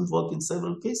 because it doesn't work in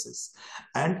several cases.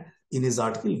 And in his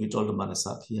article, Vitold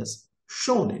Manesat, he has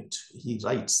shown it. He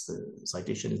writes, the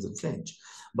citation is in French,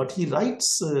 but he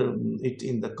writes it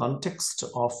in the context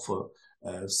of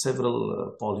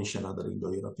several Polish and other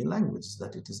Indo-European languages,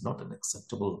 that it is not an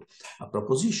acceptable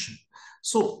proposition.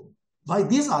 So by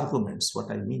these arguments, what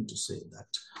I mean to say that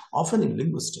often in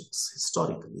linguistics,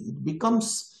 historically, it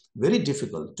becomes very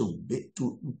difficult to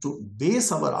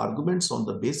base our arguments on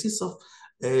the basis of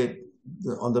the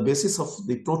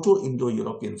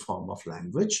Proto-Indo-European form of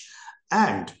language,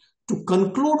 and to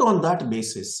conclude on that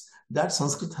basis that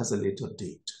Sanskrit has a later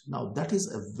date. Now, that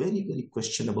is a very, very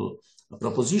questionable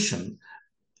proposition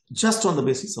just on the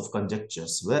basis of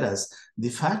conjectures, whereas the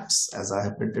facts, as I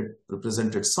have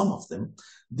presented some of them,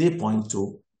 they point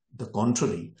to the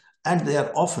contrary. And they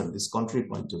are often, this contrary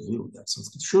point of view that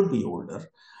Sanskrit should be older,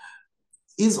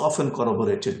 is often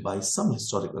corroborated by some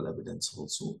historical evidence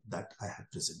also that I have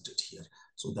presented here.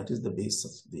 So that is the base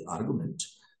of the argument.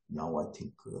 Now I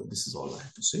think this is all I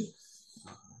have to say.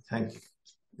 Thank you.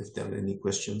 If there are any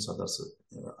questions, others,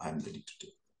 I'm ready to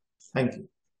take. Thank you.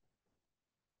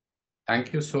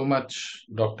 Thank you so much,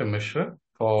 Dr. Mishra,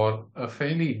 for a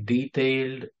fairly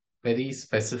detailed, very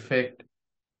specific,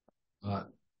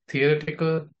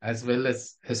 theoretical as well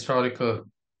as historical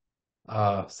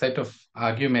set of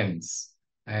arguments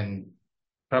and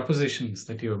propositions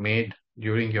that you made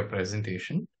during your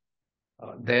presentation.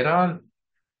 There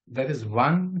is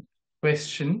one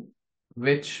question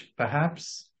which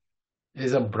perhaps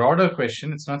is a broader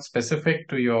question. It's not specific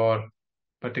to your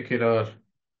particular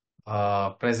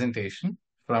presentation,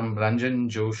 from Ranjan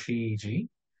Joshi ji.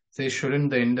 Says, shouldn't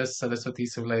the Indus Saraswati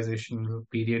civilization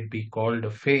period be called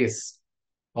a phase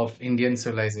of Indian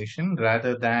civilization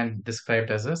rather than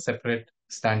described as a separate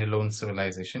standalone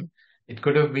civilization? It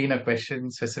could have been a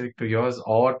question specific to yours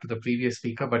or to the previous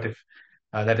speaker, but if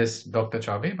that is Dr.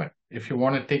 Chaube, but if you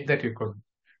want to take that, you could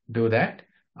do that.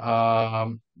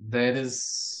 There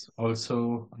is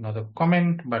also another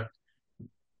comment, but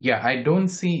yeah, I don't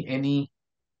see any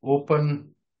open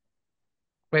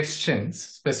questions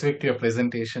specific to your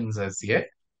presentations as yet,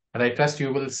 but I trust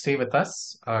you will stay with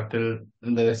us till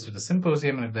the rest of the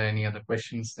symposium. And if there are any other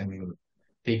questions, then we will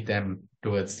take them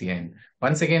towards the end.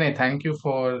 Once again, I thank you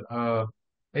for a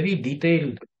very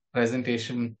detailed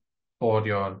presentation for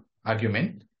your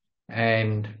argument,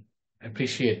 and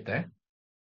appreciate that.